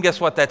the room,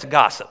 guess what? That's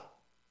gossip.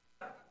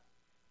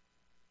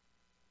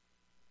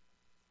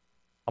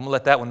 I'm going to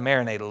let that one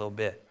marinate a little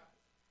bit,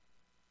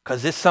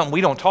 because it's something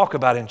we don't talk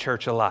about in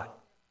church a lot.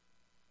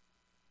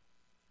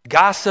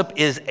 Gossip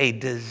is a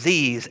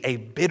disease, a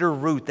bitter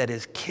root that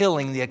is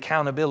killing the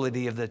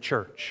accountability of the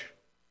church.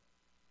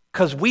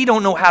 Because we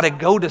don't know how to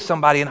go to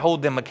somebody and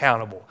hold them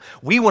accountable.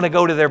 We want to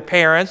go to their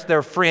parents,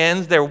 their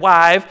friends, their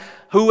wife,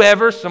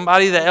 whoever,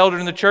 somebody, the elder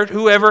in the church,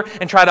 whoever,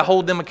 and try to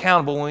hold them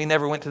accountable when we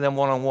never went to them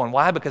one-on-one.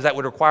 Why? Because that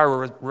would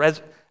require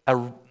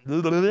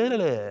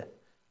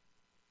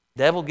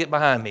devil, get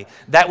behind me.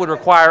 That would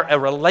require a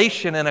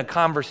relation and a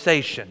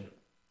conversation.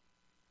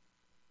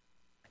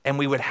 And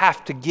we would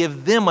have to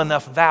give them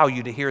enough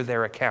value to hear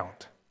their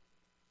account.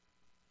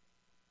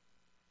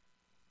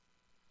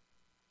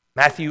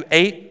 Matthew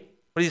 8.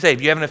 What do you say?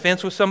 If you have an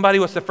offense with somebody,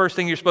 what's the first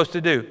thing you're supposed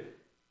to do?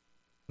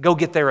 Go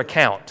get their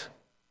account.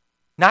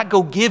 Not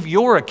go give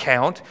your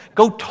account.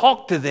 Go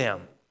talk to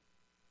them.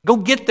 Go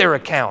get their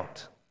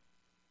account.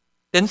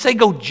 Didn't say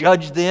go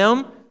judge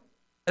them.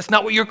 That's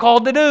not what you're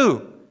called to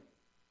do.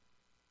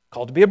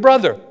 Called to be a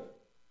brother.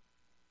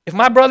 If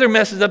my brother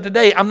messes up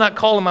today, I'm not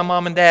calling my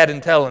mom and dad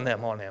and telling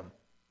them on him.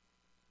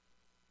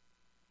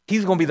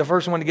 He's going to be the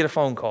first one to get a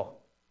phone call.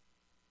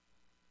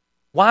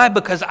 Why?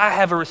 Because I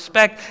have a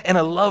respect and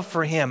a love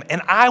for him.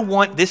 And I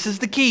want, this is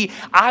the key,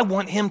 I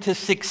want him to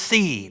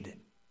succeed.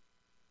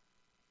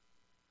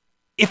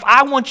 If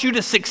I want you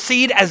to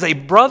succeed as a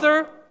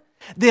brother,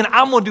 then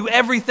I'm going to do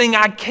everything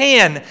I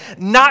can,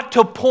 not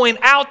to point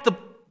out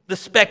the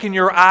speck in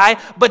your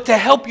eye, but to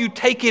help you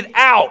take it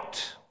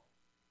out.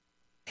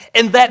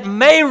 And that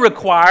may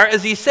require,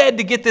 as he said,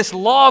 to get this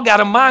log out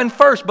of mine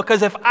first,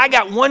 because if I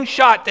got one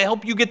shot to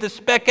help you get the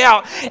speck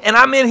out, and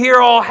I'm in here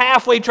all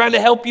halfway trying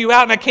to help you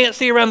out, and I can't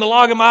see around the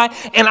log of my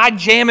eye, and I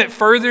jam it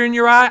further in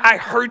your eye, I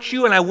hurt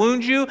you and I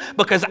wound you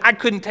because I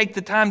couldn't take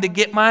the time to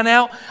get mine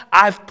out,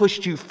 I've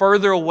pushed you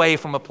further away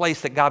from a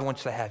place that God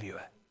wants to have you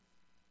at.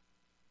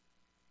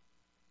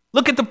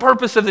 Look at the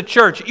purpose of the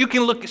church. You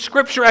can look at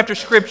scripture after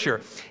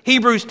scripture.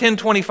 Hebrews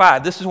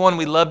 10:25. This is one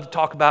we love to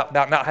talk about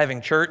not having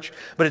church,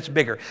 but it's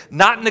bigger.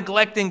 Not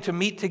neglecting to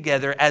meet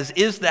together, as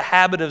is the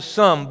habit of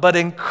some, but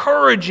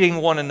encouraging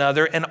one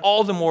another, and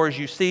all the more as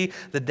you see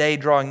the day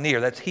drawing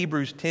near. That's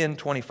Hebrews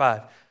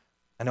 10:25.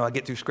 I know I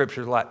get through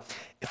scriptures a lot.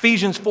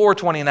 Ephesians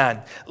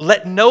 4:29.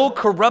 Let no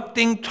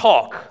corrupting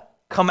talk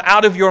come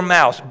out of your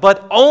mouths,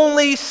 but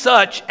only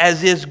such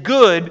as is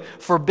good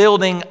for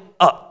building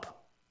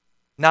up,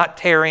 not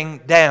tearing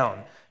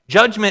down.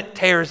 Judgment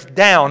tears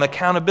down.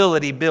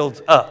 Accountability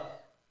builds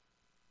up.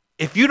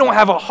 If you don't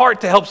have a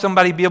heart to help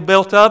somebody be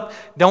built up,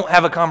 don't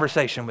have a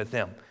conversation with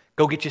them.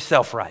 Go get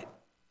yourself right.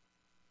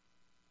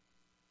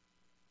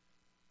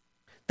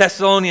 1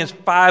 Thessalonians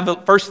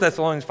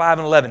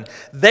 5:11.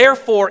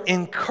 Therefore,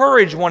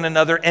 encourage one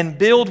another and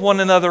build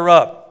one another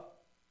up.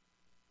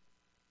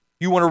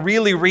 You want to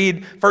really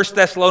read 1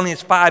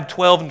 Thessalonians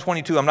 5:12 and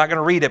 22. I'm not going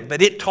to read it,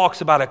 but it talks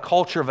about a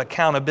culture of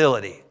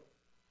accountability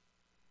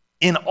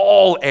in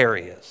all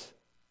areas.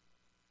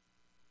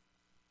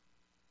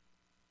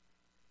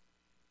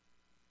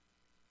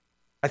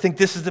 I think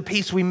this is the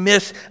piece we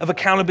miss of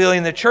accountability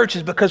in the church,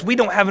 is because we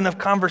don't have enough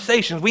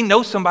conversations. We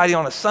know somebody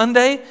on a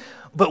Sunday,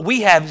 but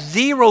we have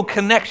zero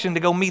connection to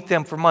go meet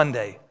them for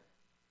Monday.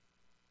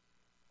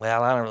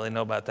 Well, I don't really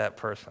know about that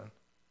person.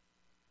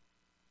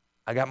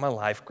 I got my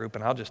life group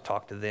and I'll just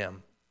talk to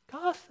them.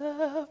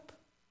 Gossip.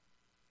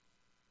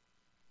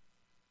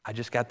 I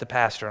just got the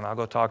pastor and I'll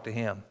go talk to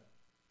him.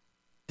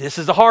 This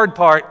is the hard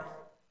part.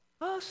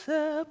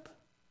 Gossip.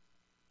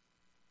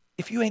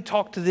 If you ain't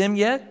talked to them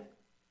yet,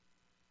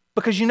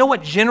 because you know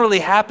what generally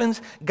happens?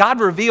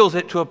 God reveals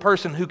it to a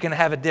person who can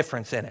have a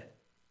difference in it.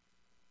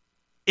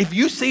 If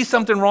you see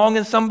something wrong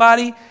in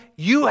somebody,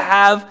 you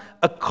have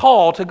a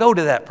call to go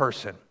to that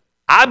person.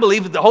 I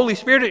believe that the Holy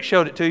Spirit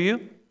showed it to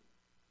you.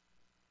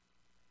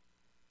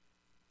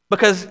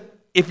 Because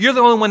if you're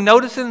the only one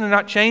noticing and they're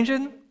not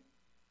changing,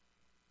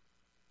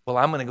 well,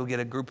 I'm going to go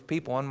get a group of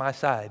people on my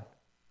side.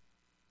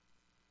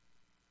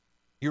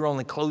 You're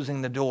only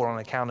closing the door on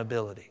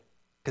accountability.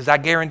 Because I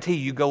guarantee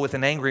you go with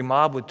an angry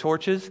mob with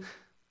torches,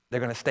 they're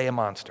going to stay a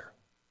monster.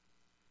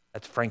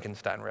 That's a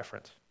Frankenstein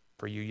reference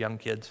for you young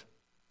kids.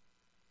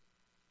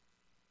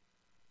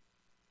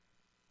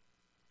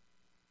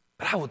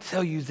 But I will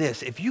tell you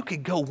this, if you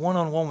could go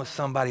one-on-one with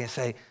somebody and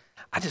say,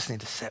 I just need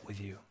to sit with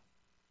you.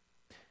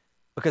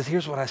 Because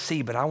here's what I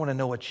see, but I want to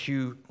know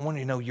I want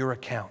to know your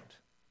account.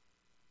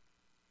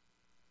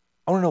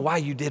 I want to know why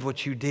you did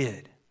what you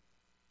did.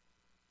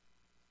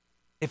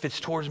 If it's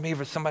towards me,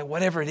 or somebody,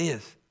 whatever it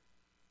is,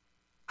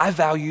 I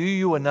value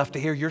you enough to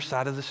hear your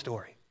side of the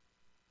story.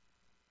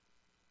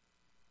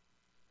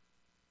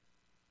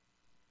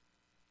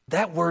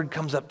 That word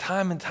comes up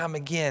time and time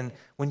again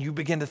when you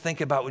begin to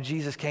think about what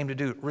Jesus came to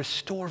do.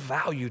 Restore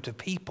value to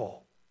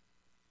people.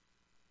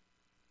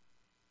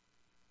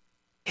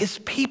 His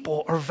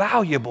people are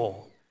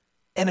valuable.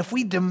 And if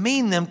we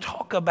demean them,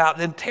 talk about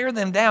them, tear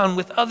them down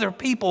with other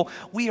people,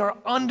 we are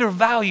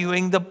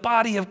undervaluing the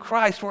body of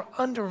Christ. We're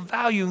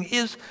undervaluing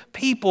his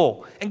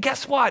people. And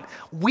guess what?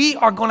 We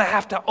are going to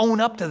have to own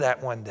up to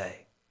that one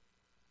day.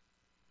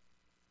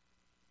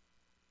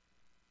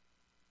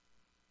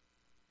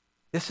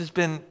 This has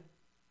been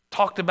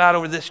talked about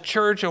over this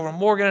church, over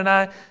Morgan and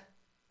I.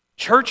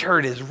 Church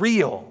hurt is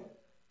real.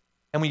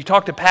 And when you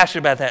talk to pastor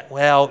about that,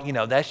 well,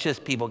 that's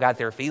just people got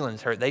their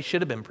feelings hurt. They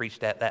should have been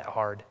preached at that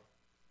hard.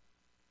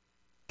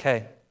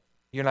 Okay,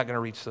 you're not going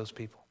to reach those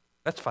people.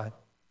 That's fine.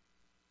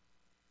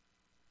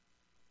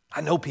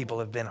 I know people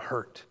have been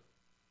hurt.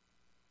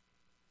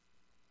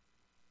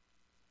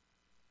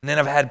 And then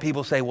I've had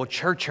people say, well,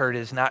 church hurt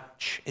it's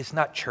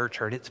not church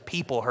hurt. It's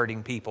people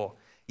hurting people.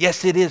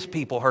 Yes, it is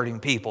people hurting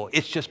people.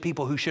 It's just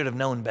people who should have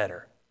known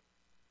better.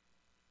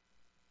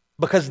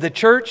 Because the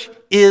church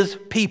is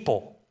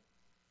people.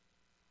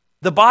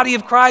 The body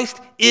of Christ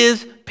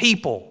is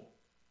people.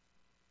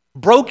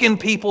 Broken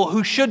people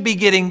who should be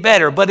getting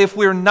better. But if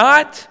we're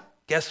not,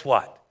 guess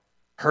what?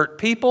 Hurt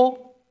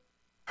people,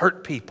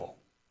 hurt people.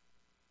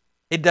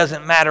 It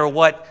doesn't matter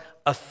what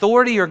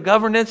authority or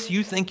governance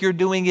you think you're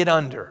doing it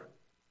under.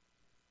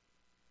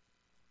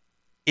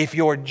 If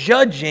you're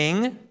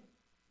judging,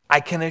 I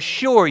can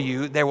assure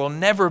you there will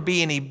never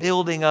be any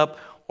building up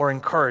or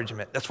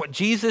encouragement. That's what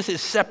Jesus is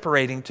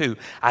separating to.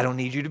 I don't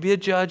need you to be a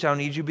judge. I don't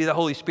need you to be the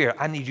Holy Spirit.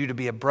 I need you to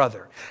be a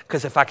brother.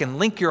 Because if I can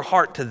link your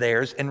heart to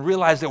theirs and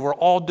realize that we're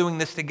all doing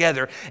this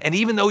together, and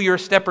even though you're a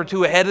step or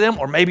two ahead of them,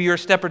 or maybe you're a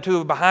step or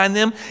two behind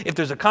them, if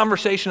there's a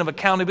conversation of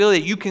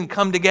accountability, you can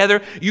come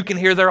together, you can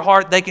hear their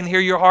heart, they can hear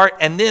your heart,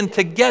 and then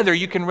together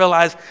you can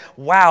realize,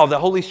 wow, the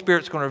Holy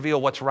Spirit's going to reveal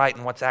what's right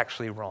and what's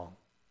actually wrong.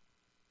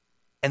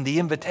 And the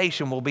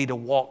invitation will be to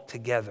walk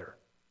together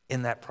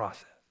in that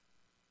process.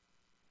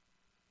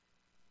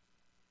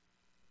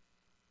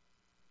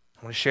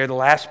 I want to share the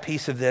last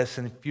piece of this,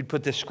 and if you'd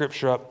put this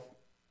scripture up,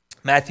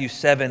 Matthew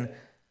 7,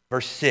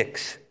 verse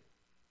 6.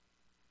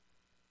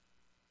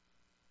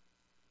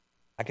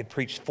 I could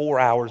preach 4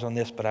 hours on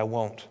this, but I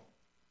won't,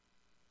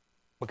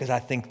 because I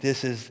think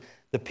this is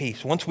the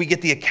piece. Once we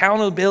get the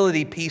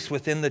accountability piece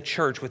within the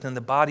church, within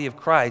the body of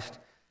Christ,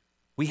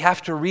 we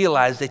have to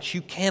realize that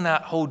you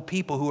cannot hold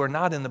people who are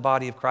not in the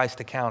body of Christ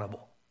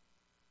accountable.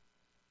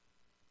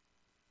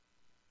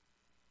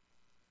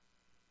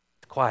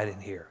 It's quiet in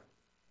here.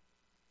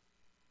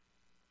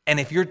 And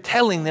if you're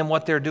telling them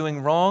what they're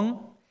doing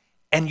wrong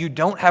and you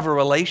don't have a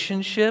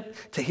relationship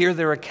to hear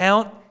their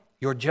account,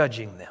 you're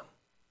judging them.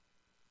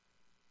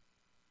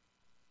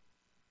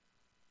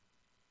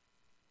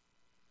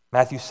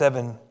 Matthew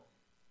 7,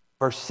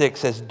 verse 6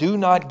 says, "Do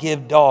not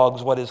give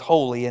dogs what is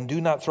holy, and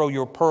do not throw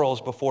your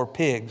pearls before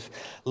pigs,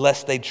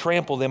 lest they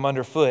trample them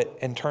underfoot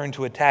and turn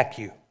to attack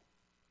you."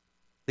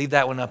 Leave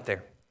that one up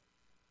there.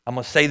 I'm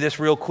going to say this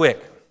real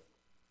quick.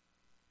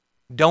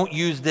 Don't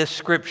use this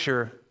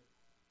scripture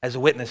as a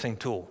witnessing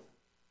tool.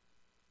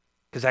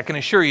 Because I can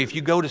assure you, if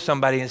you go to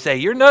somebody and say,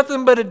 "You're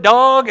nothing but a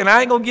dog, and I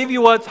ain't going to give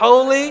you what's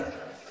holy,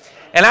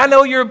 and I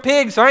know you're a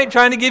pig, so I ain't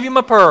trying to give you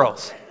my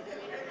pearls.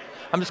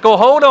 I'm just going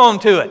to hold on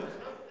to it.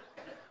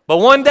 But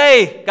one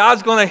day,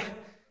 God's going to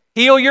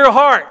heal your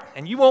heart,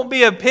 and you won't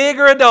be a pig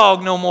or a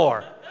dog no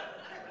more."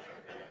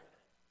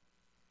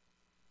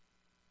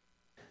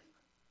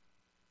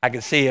 I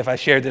could see if I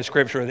shared this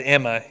scripture with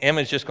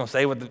Emma's just going to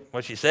say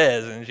what she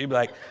says, and she'd be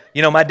like,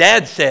 "My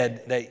dad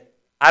said that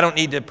I don't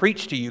need to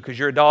preach to you because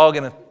you're a dog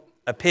and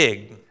a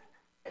pig."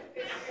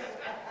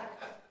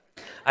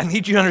 I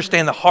need you to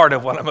understand the heart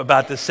of what I'm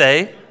about to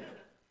say.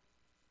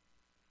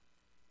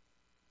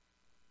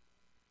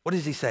 What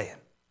is he saying?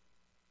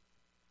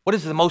 What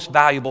is the most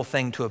valuable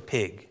thing to a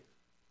pig?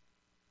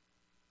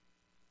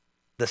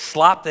 The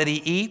slop that he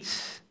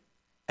eats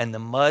and the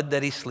mud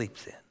that he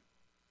sleeps in.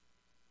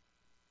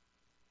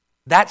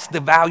 That's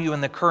the value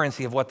and the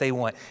currency of what they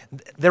want.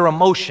 Their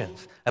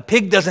emotions. A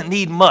pig doesn't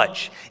need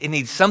much. It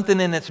needs something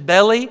in its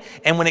belly,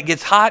 and when it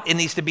gets hot, it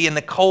needs to be in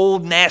the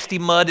cold, nasty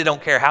mud. It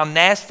don't care how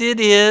nasty it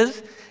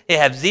is. It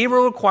has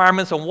zero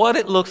requirements on what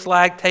it looks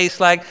like, tastes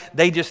like.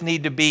 They just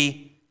need to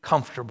be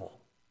comfortable.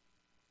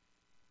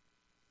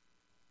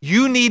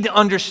 You need to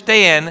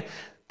understand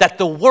that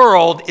the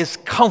world is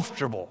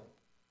comfortable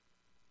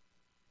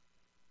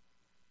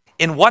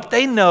in what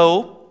they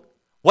know,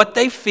 what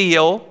they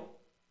feel,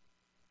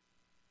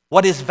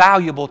 what is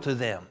valuable to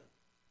them.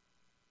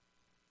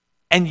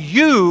 And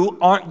you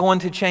aren't going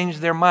to change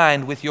their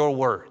mind with your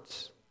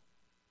words.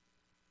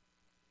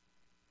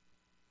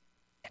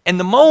 And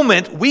the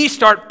moment we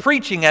start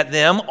preaching at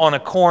them on a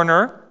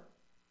corner,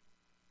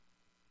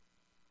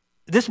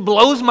 this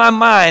blows my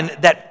mind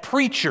that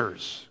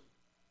preachers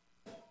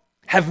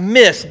have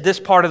missed this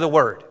part of the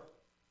word.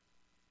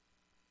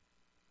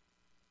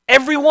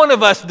 Every one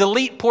of us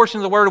delete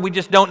portions of the word we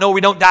just don't know, we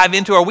don't dive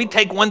into, or we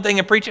take one thing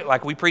and preach it,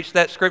 like we preached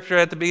that scripture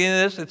at the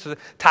beginning of this. It's a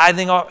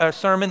tithing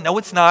sermon. No,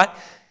 it's not.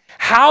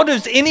 How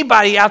does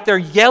anybody out there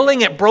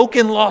yelling at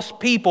broken, lost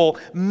people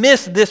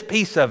miss this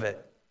piece of it?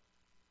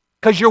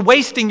 Because you're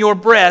wasting your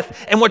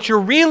breath, and what you're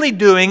really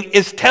doing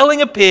is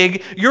telling a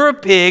pig, you're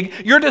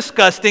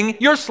disgusting,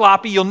 you're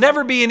sloppy, you'll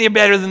never be any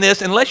better than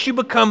this unless you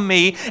become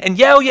me, and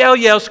yell, yell,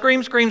 yell,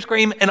 scream, scream,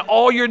 scream, and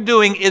all you're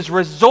doing is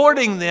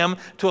resorting them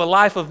to a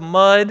life of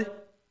mud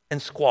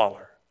and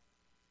squalor.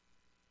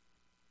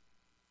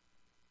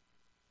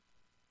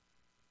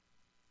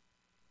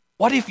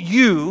 What if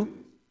you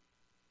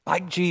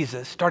like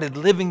Jesus, started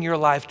living your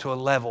life to a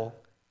level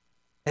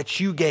that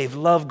you gave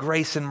love,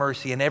 grace, and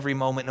mercy in every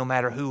moment, no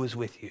matter who was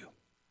with you.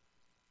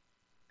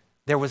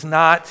 There was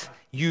not,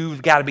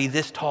 you've got to be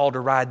this tall to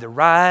ride the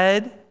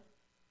ride.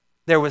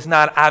 There was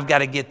not, I've got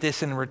to get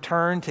this in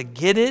return to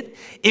get it.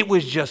 It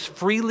was just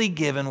freely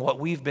given what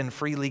we've been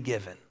freely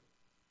given.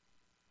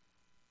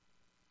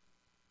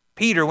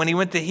 Peter, when he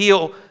went to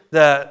heal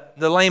the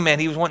lame man,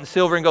 he was wanting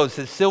silver and gold. He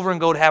says, silver and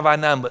gold have I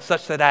none, but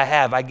such that I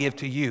have, I give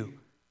to you.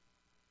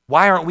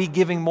 Why aren't we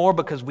giving more?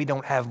 Because we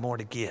don't have more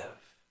to give.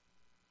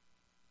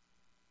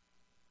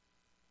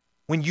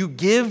 When you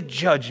give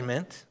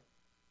judgment,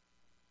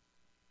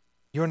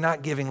 you're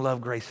not giving love,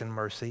 grace, and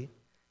mercy.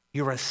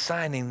 You're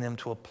assigning them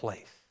to a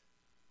place.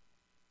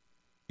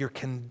 You're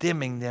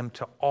condemning them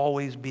to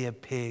always be a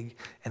pig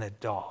and a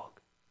dog.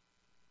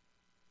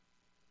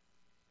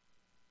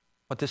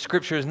 What the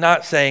scripture is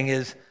not saying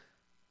is,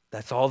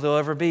 that's all they'll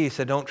ever be,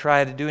 so don't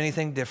try to do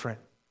anything different.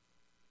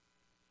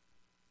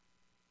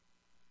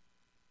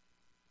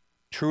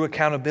 True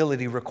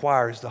accountability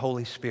requires the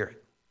Holy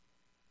Spirit.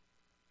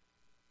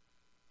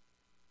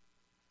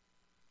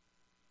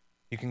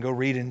 You can go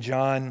read in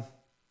John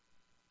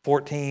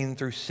 14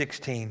 through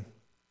 16.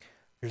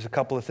 There's a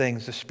couple of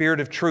things. The Spirit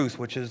of truth,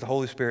 which is the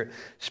Holy Spirit.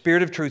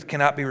 Spirit of truth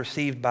cannot be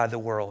received by the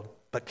world,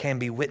 but can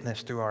be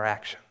witnessed through our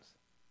actions.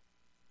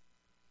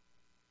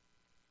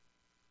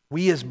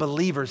 We as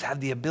believers have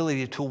the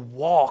ability to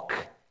walk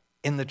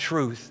in the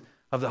truth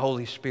of the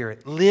Holy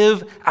Spirit.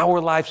 Live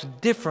our lives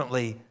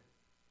differently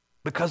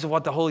because of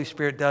what the Holy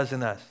Spirit does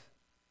in us.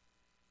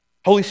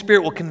 Holy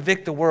Spirit will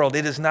convict the world.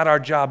 It is not our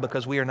job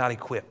because we are not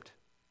equipped.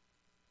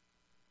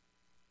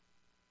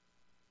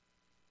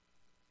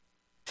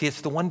 See,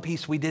 it's the one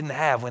piece we didn't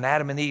have when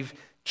Adam and Eve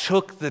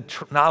took the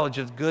knowledge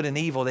of good and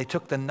evil. They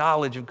took the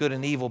knowledge of good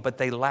and evil, but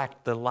they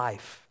lacked the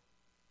life.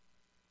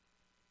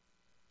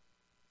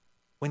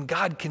 When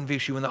God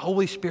convicts you, when the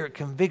Holy Spirit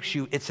convicts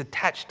you, it's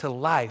attached to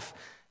life,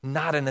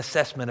 not an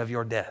assessment of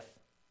your death.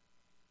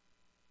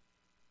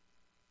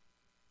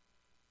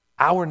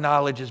 Our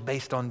knowledge is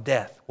based on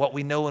death, what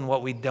we know and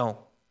what we don't.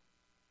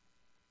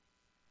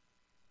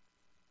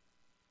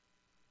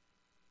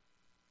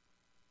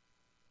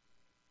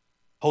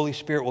 Holy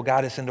Spirit will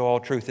guide us into all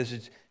truth. This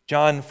is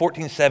John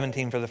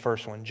 14:17 for the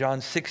first one.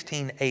 John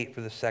 16:8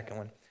 for the second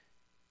one.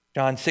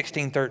 John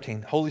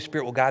 16:13. Holy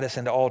Spirit will guide us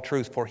into all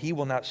truth, for he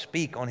will not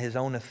speak on his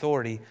own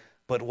authority,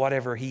 but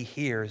whatever he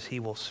hears, he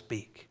will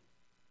speak.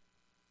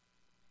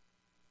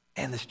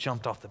 And this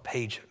jumped off the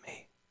page at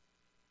me.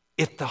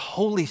 If the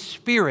Holy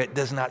Spirit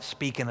does not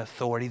speak in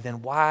authority,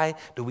 then why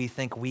do we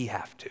think we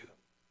have to?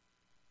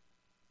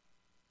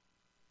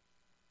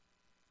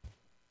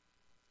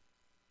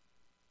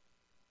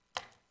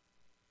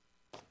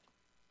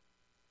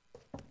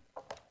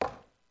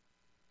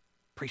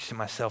 Preach to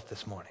myself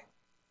this morning.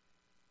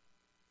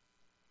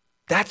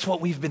 That's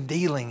what we've been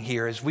dealing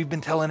here, is we've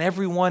been telling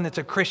everyone that's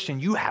a Christian,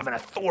 you have an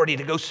authority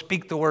to go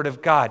speak the word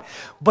of God.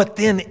 But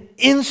then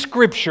in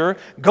Scripture,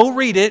 go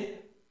read it,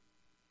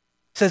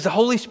 it says the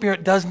Holy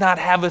Spirit does not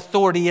have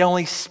authority, he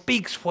only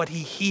speaks what he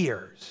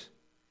hears.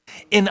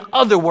 In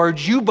other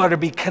words, you better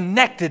be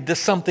connected to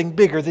something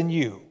bigger than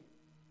you.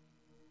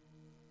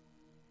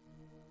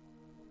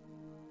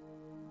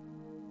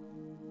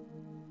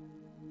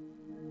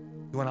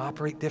 You want to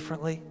operate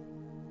differently?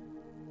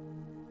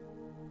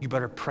 You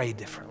better pray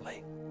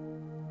differently.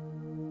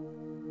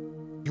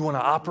 You want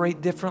to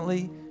operate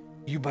differently?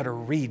 You better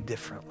read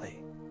differently.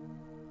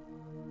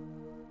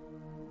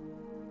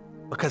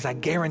 Because I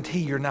guarantee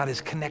you're not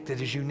as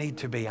connected as you need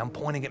to be. I'm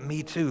pointing at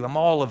me too. I'm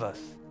all of us.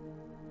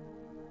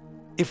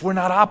 If we're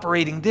not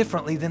operating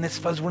differently, then it's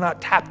because we're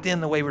not tapped in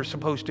the way we're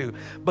supposed to.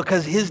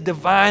 Because his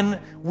divine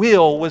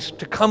will was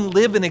to come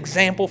live an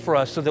example for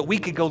us so that we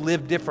could go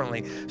live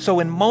differently. So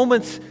in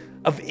moments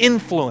of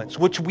influence,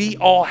 which we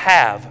all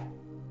have,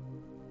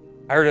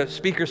 I heard a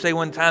speaker say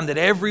one time that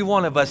every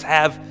one of us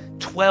have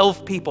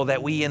 12 people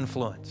that we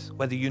influence,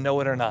 whether you know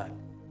it or not.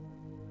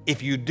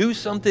 If you do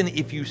something,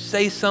 if you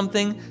say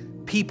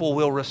something, people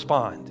will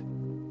respond.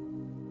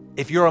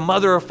 If you're a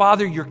mother or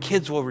father, your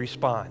kids will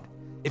respond.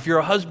 If you're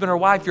a husband or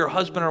wife, your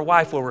husband or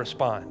wife will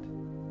respond.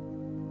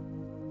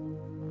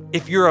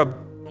 If you're a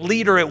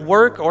leader at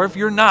work or if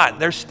you're not,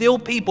 there's still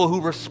people who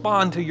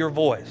respond to your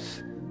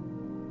voice.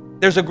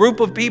 There's a group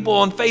of people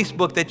on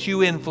Facebook that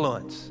you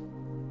influence.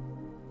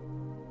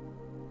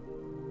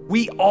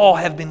 We all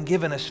have been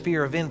given a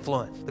sphere of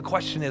influence. The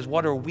question is,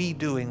 what are we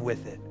doing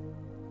with it?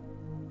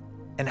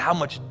 And how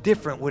much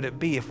different would it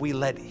be if we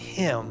let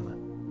him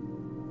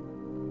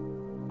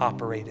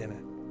operate in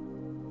it?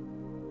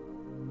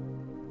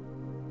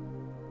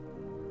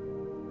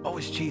 What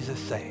was Jesus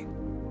saying?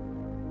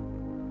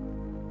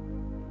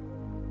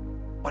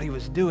 What he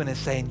was doing is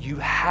saying, you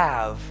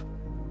have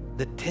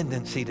the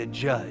tendency to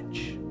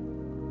judge.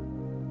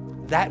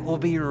 That will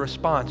be your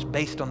response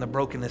based on the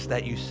brokenness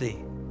that you see.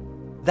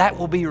 That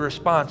will be your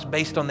response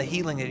based on the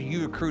healing that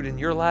you accrued in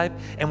your life.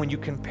 And when you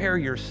compare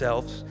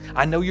yourselves,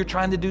 I know you're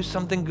trying to do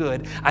something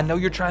good. I know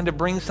you're trying to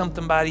bring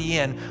somebody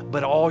in,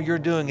 but all you're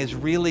doing is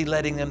really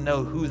letting them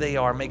know who they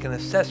are, make an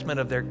assessment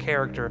of their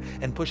character,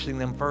 and pushing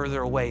them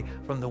further away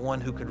from the one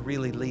who could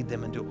really lead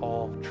them into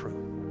all truth.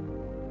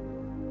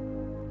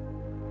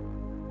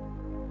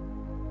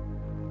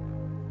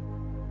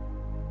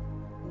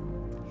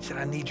 He said,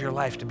 I need your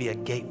life to be a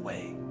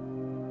gateway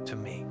to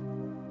me.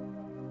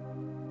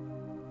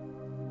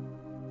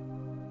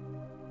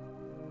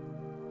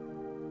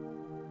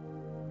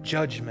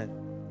 Judgment,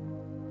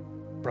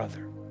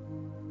 brother.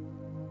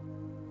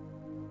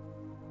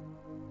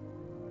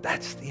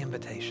 That's the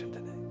invitation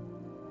today.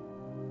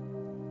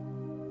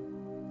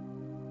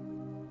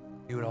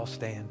 You would all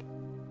stand.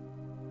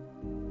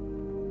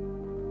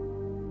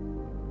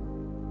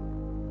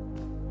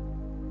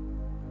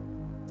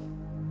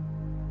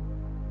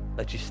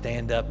 Let you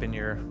stand up in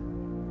your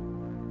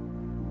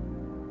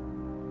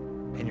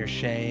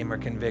shame or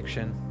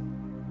conviction.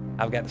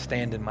 I've got to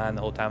stand in mine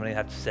the whole time. I didn't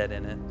have to sit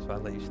in it, so I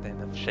let you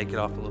stand up, shake it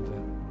off a little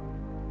bit.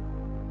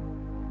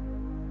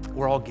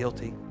 We're all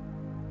guilty.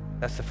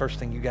 That's the first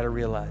thing you got to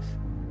realize.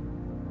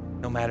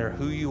 No matter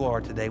who you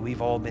are today,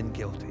 we've all been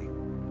guilty.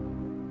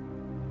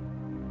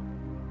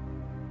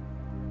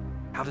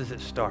 How does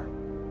it start?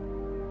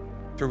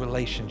 Through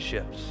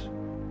relationships.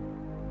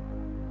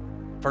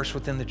 First,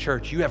 within the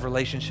church, you have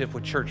relationship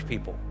with church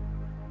people.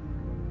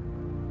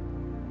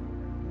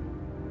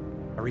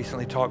 I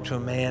recently talked to a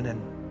man,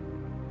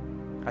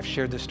 and I've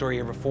shared this story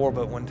here before,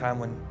 but one time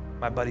when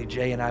my buddy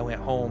Jay and I went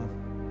home,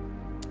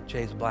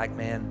 Jay's a black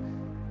man,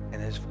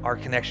 and as our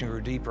connection grew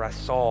deeper, I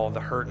saw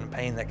the hurt and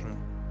pain that can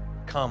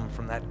come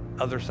from that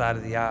other side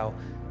of the aisle.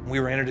 We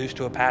were introduced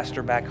to a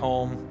pastor back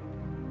home.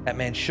 That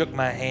man shook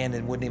my hand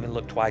and wouldn't even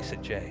look twice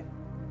at Jay.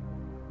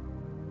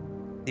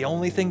 The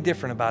only thing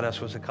different about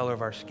us was the color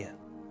of our skin.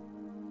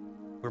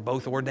 We're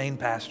both ordained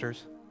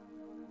pastors,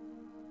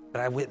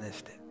 but I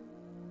witnessed it.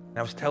 And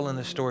I was telling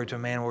this story to a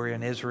man where we were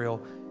in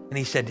Israel, and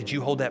he said, did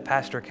you hold that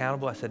pastor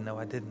accountable? I said, no,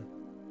 I didn't.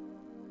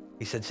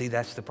 He said, see,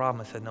 that's the problem.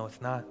 I said, no,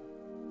 it's not.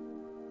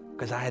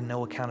 Because I had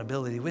no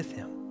accountability with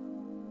him.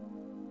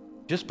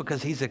 Just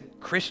because he's a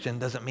Christian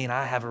doesn't mean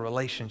I have a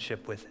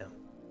relationship with him.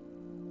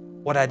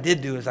 What I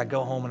did do is I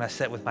go home and I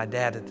sat with my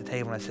dad at the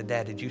table and I said,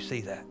 Dad, did you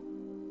see that?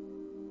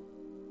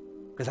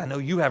 Because I know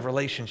you have a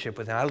relationship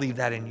with him. I leave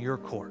that in your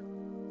court.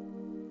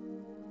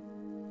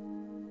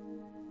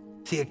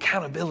 See,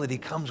 accountability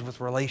comes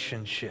with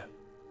relationship.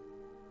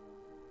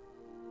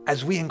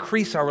 As we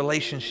increase our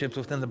relationships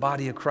within the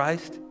body of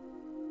Christ,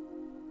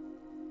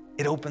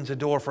 it opens a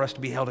door for us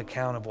to be held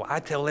accountable. I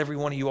tell every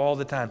one of you all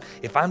the time,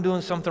 if I'm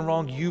doing something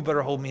wrong, you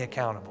better hold me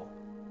accountable.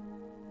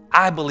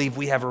 I believe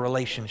we have a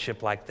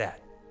relationship like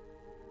that.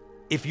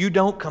 If you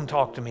don't, come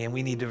talk to me and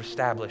we need to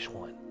establish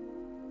one.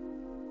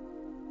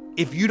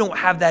 If you don't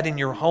have that in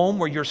your home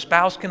where your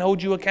spouse can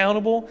hold you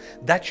accountable,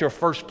 that's your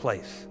first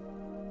place.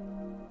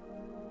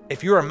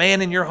 If you're a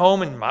man in your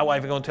home and my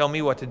wife is going to tell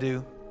me what to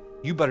do,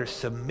 you better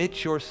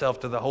submit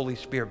yourself to the Holy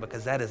Spirit,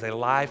 because that is a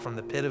lie from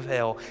the pit of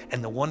hell.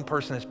 And the one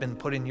person that's been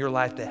put in your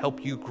life to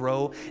help you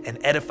grow and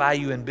edify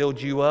you and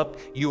build you up,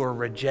 you are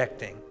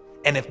rejecting.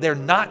 And if they're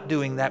not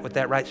doing that with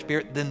that right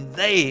spirit, then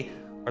they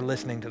are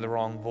listening to the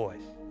wrong voice.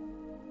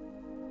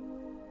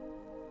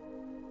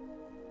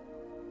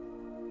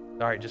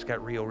 Sorry, it just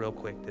got real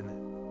quick, didn't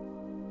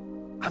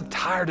it? I'm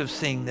tired of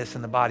seeing this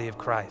in the body of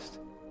Christ,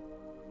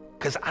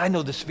 because I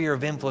know the sphere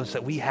of influence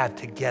that we have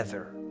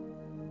together.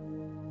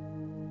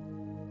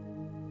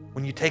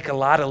 When you take a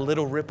lot of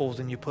little ripples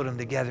and you put them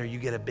together, you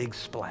get a big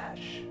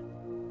splash.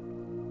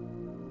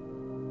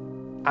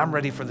 I'm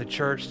ready for the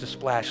church to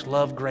splash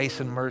love, grace,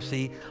 and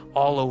mercy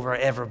all over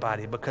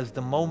everybody, because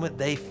the moment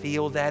they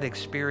feel that,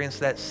 experience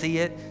that, see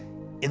it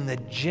in the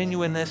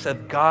genuineness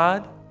of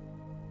God,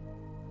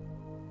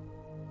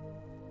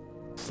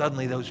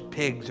 suddenly those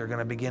pigs are going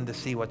to begin to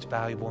see what's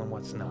valuable and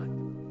what's not.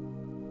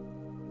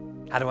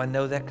 How do I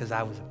know that? Because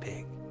I was a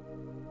pig.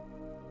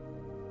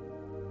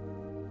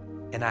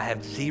 And I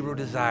have zero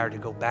desire to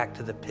go back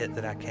to the pit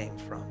that I came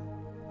from,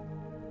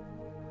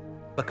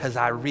 because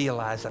I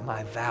realize that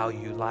my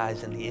value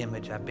lies in the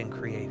image I've been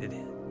created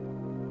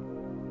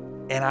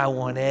in. And I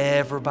want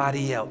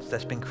everybody else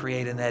that's been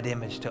created in that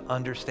image to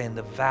understand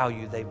the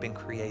value they've been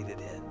created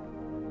in.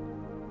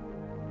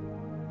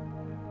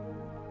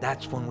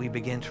 That's when we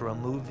begin to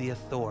remove the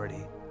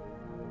authority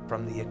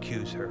from the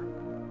accuser,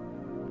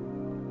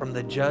 from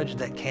the judge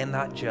that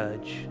cannot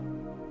judge,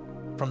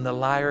 from the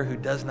liar who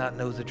does not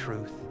know the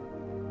truth,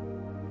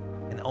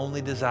 and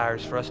only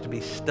desires for us to be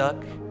stuck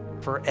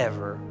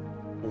forever,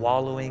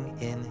 wallowing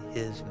in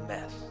his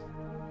mess.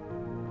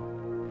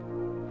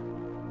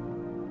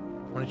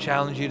 I want to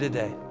challenge you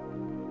today.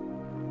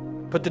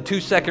 Put the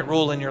 2-second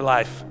rule in your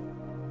life.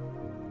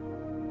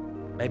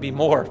 Maybe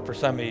more for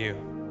some of you.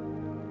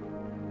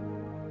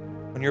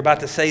 When you're about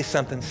to say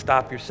something,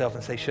 stop yourself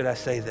and say, should I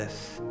say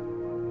this?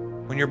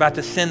 When you're about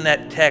to send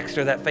that text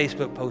or that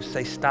Facebook post,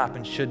 say, stop,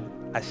 and should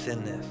I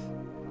send this?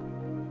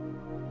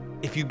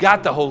 If you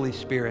got the Holy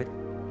Spirit,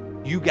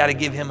 You got to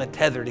give him a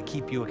tether to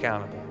keep you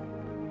accountable.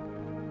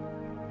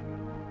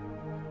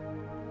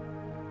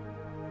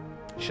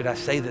 Should I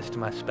say this to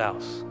my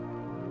spouse?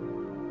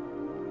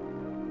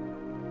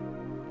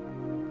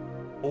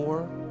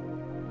 Or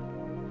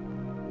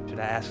should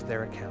I ask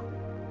their account?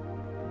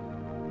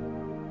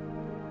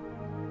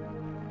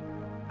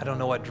 I don't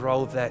know what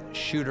drove that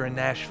shooter in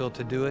Nashville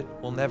to do it.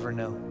 We'll never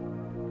know.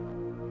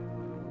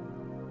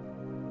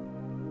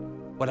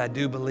 What I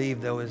do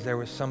believe, though, is there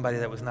was somebody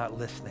that was not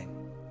listening.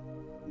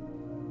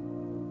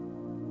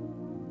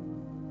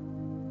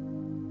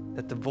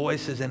 That the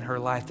voices in her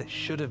life that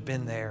should have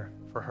been there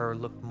for her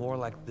looked more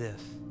like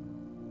this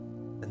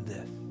than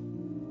this.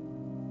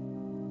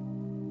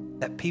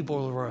 That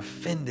people were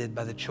offended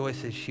by the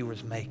choices she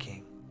was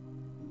making.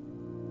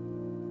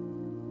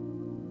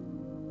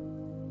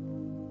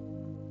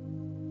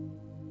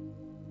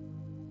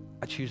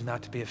 I choose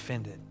not to be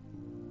offended.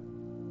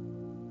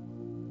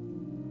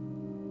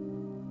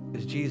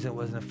 Because Jesus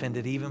wasn't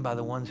offended even by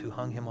the ones who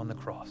hung him on the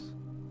cross.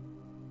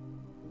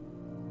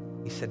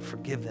 He said,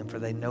 forgive them, for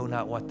they know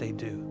not what they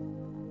do.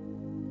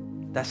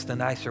 That's the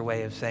nicer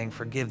way of saying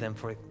forgive them,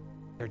 for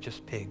they're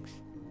just pigs.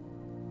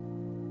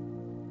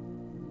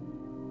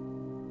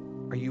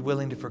 Are you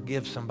willing to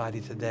forgive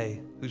somebody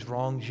today who's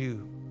wronged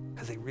you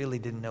because they really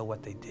didn't know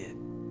what they did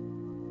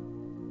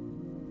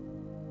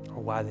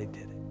or why they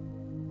did it?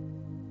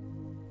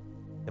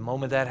 The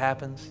moment that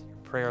happens, your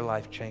prayer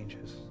life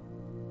changes.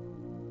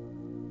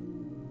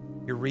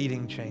 Your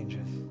reading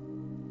changes.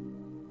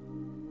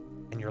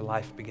 And your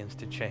life begins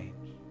to change.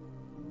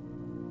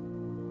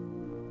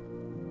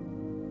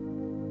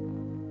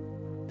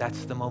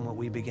 That's the moment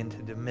we begin to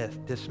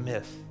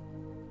dismiss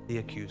the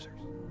accusers.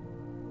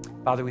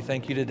 Father, we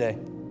thank you today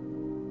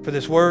for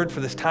this word, for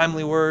this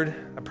timely word.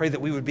 I pray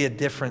that we would be a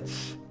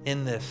difference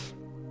in this.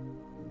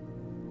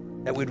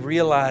 That we'd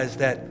realize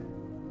that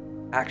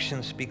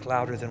actions speak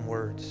louder than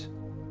words.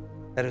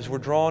 That as we're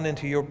drawn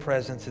into your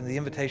presence and the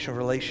invitation of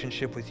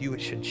relationship with you,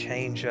 it should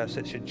change us.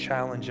 It should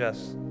challenge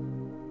us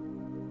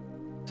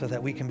so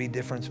that we can be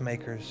difference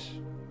makers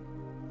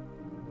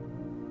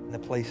in the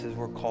places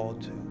we're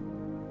called to.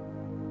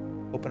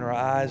 Open our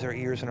eyes, our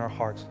ears, and our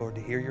hearts, Lord,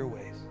 to hear your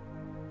ways.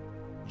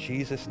 In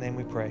Jesus' name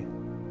we pray.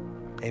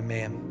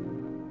 Amen.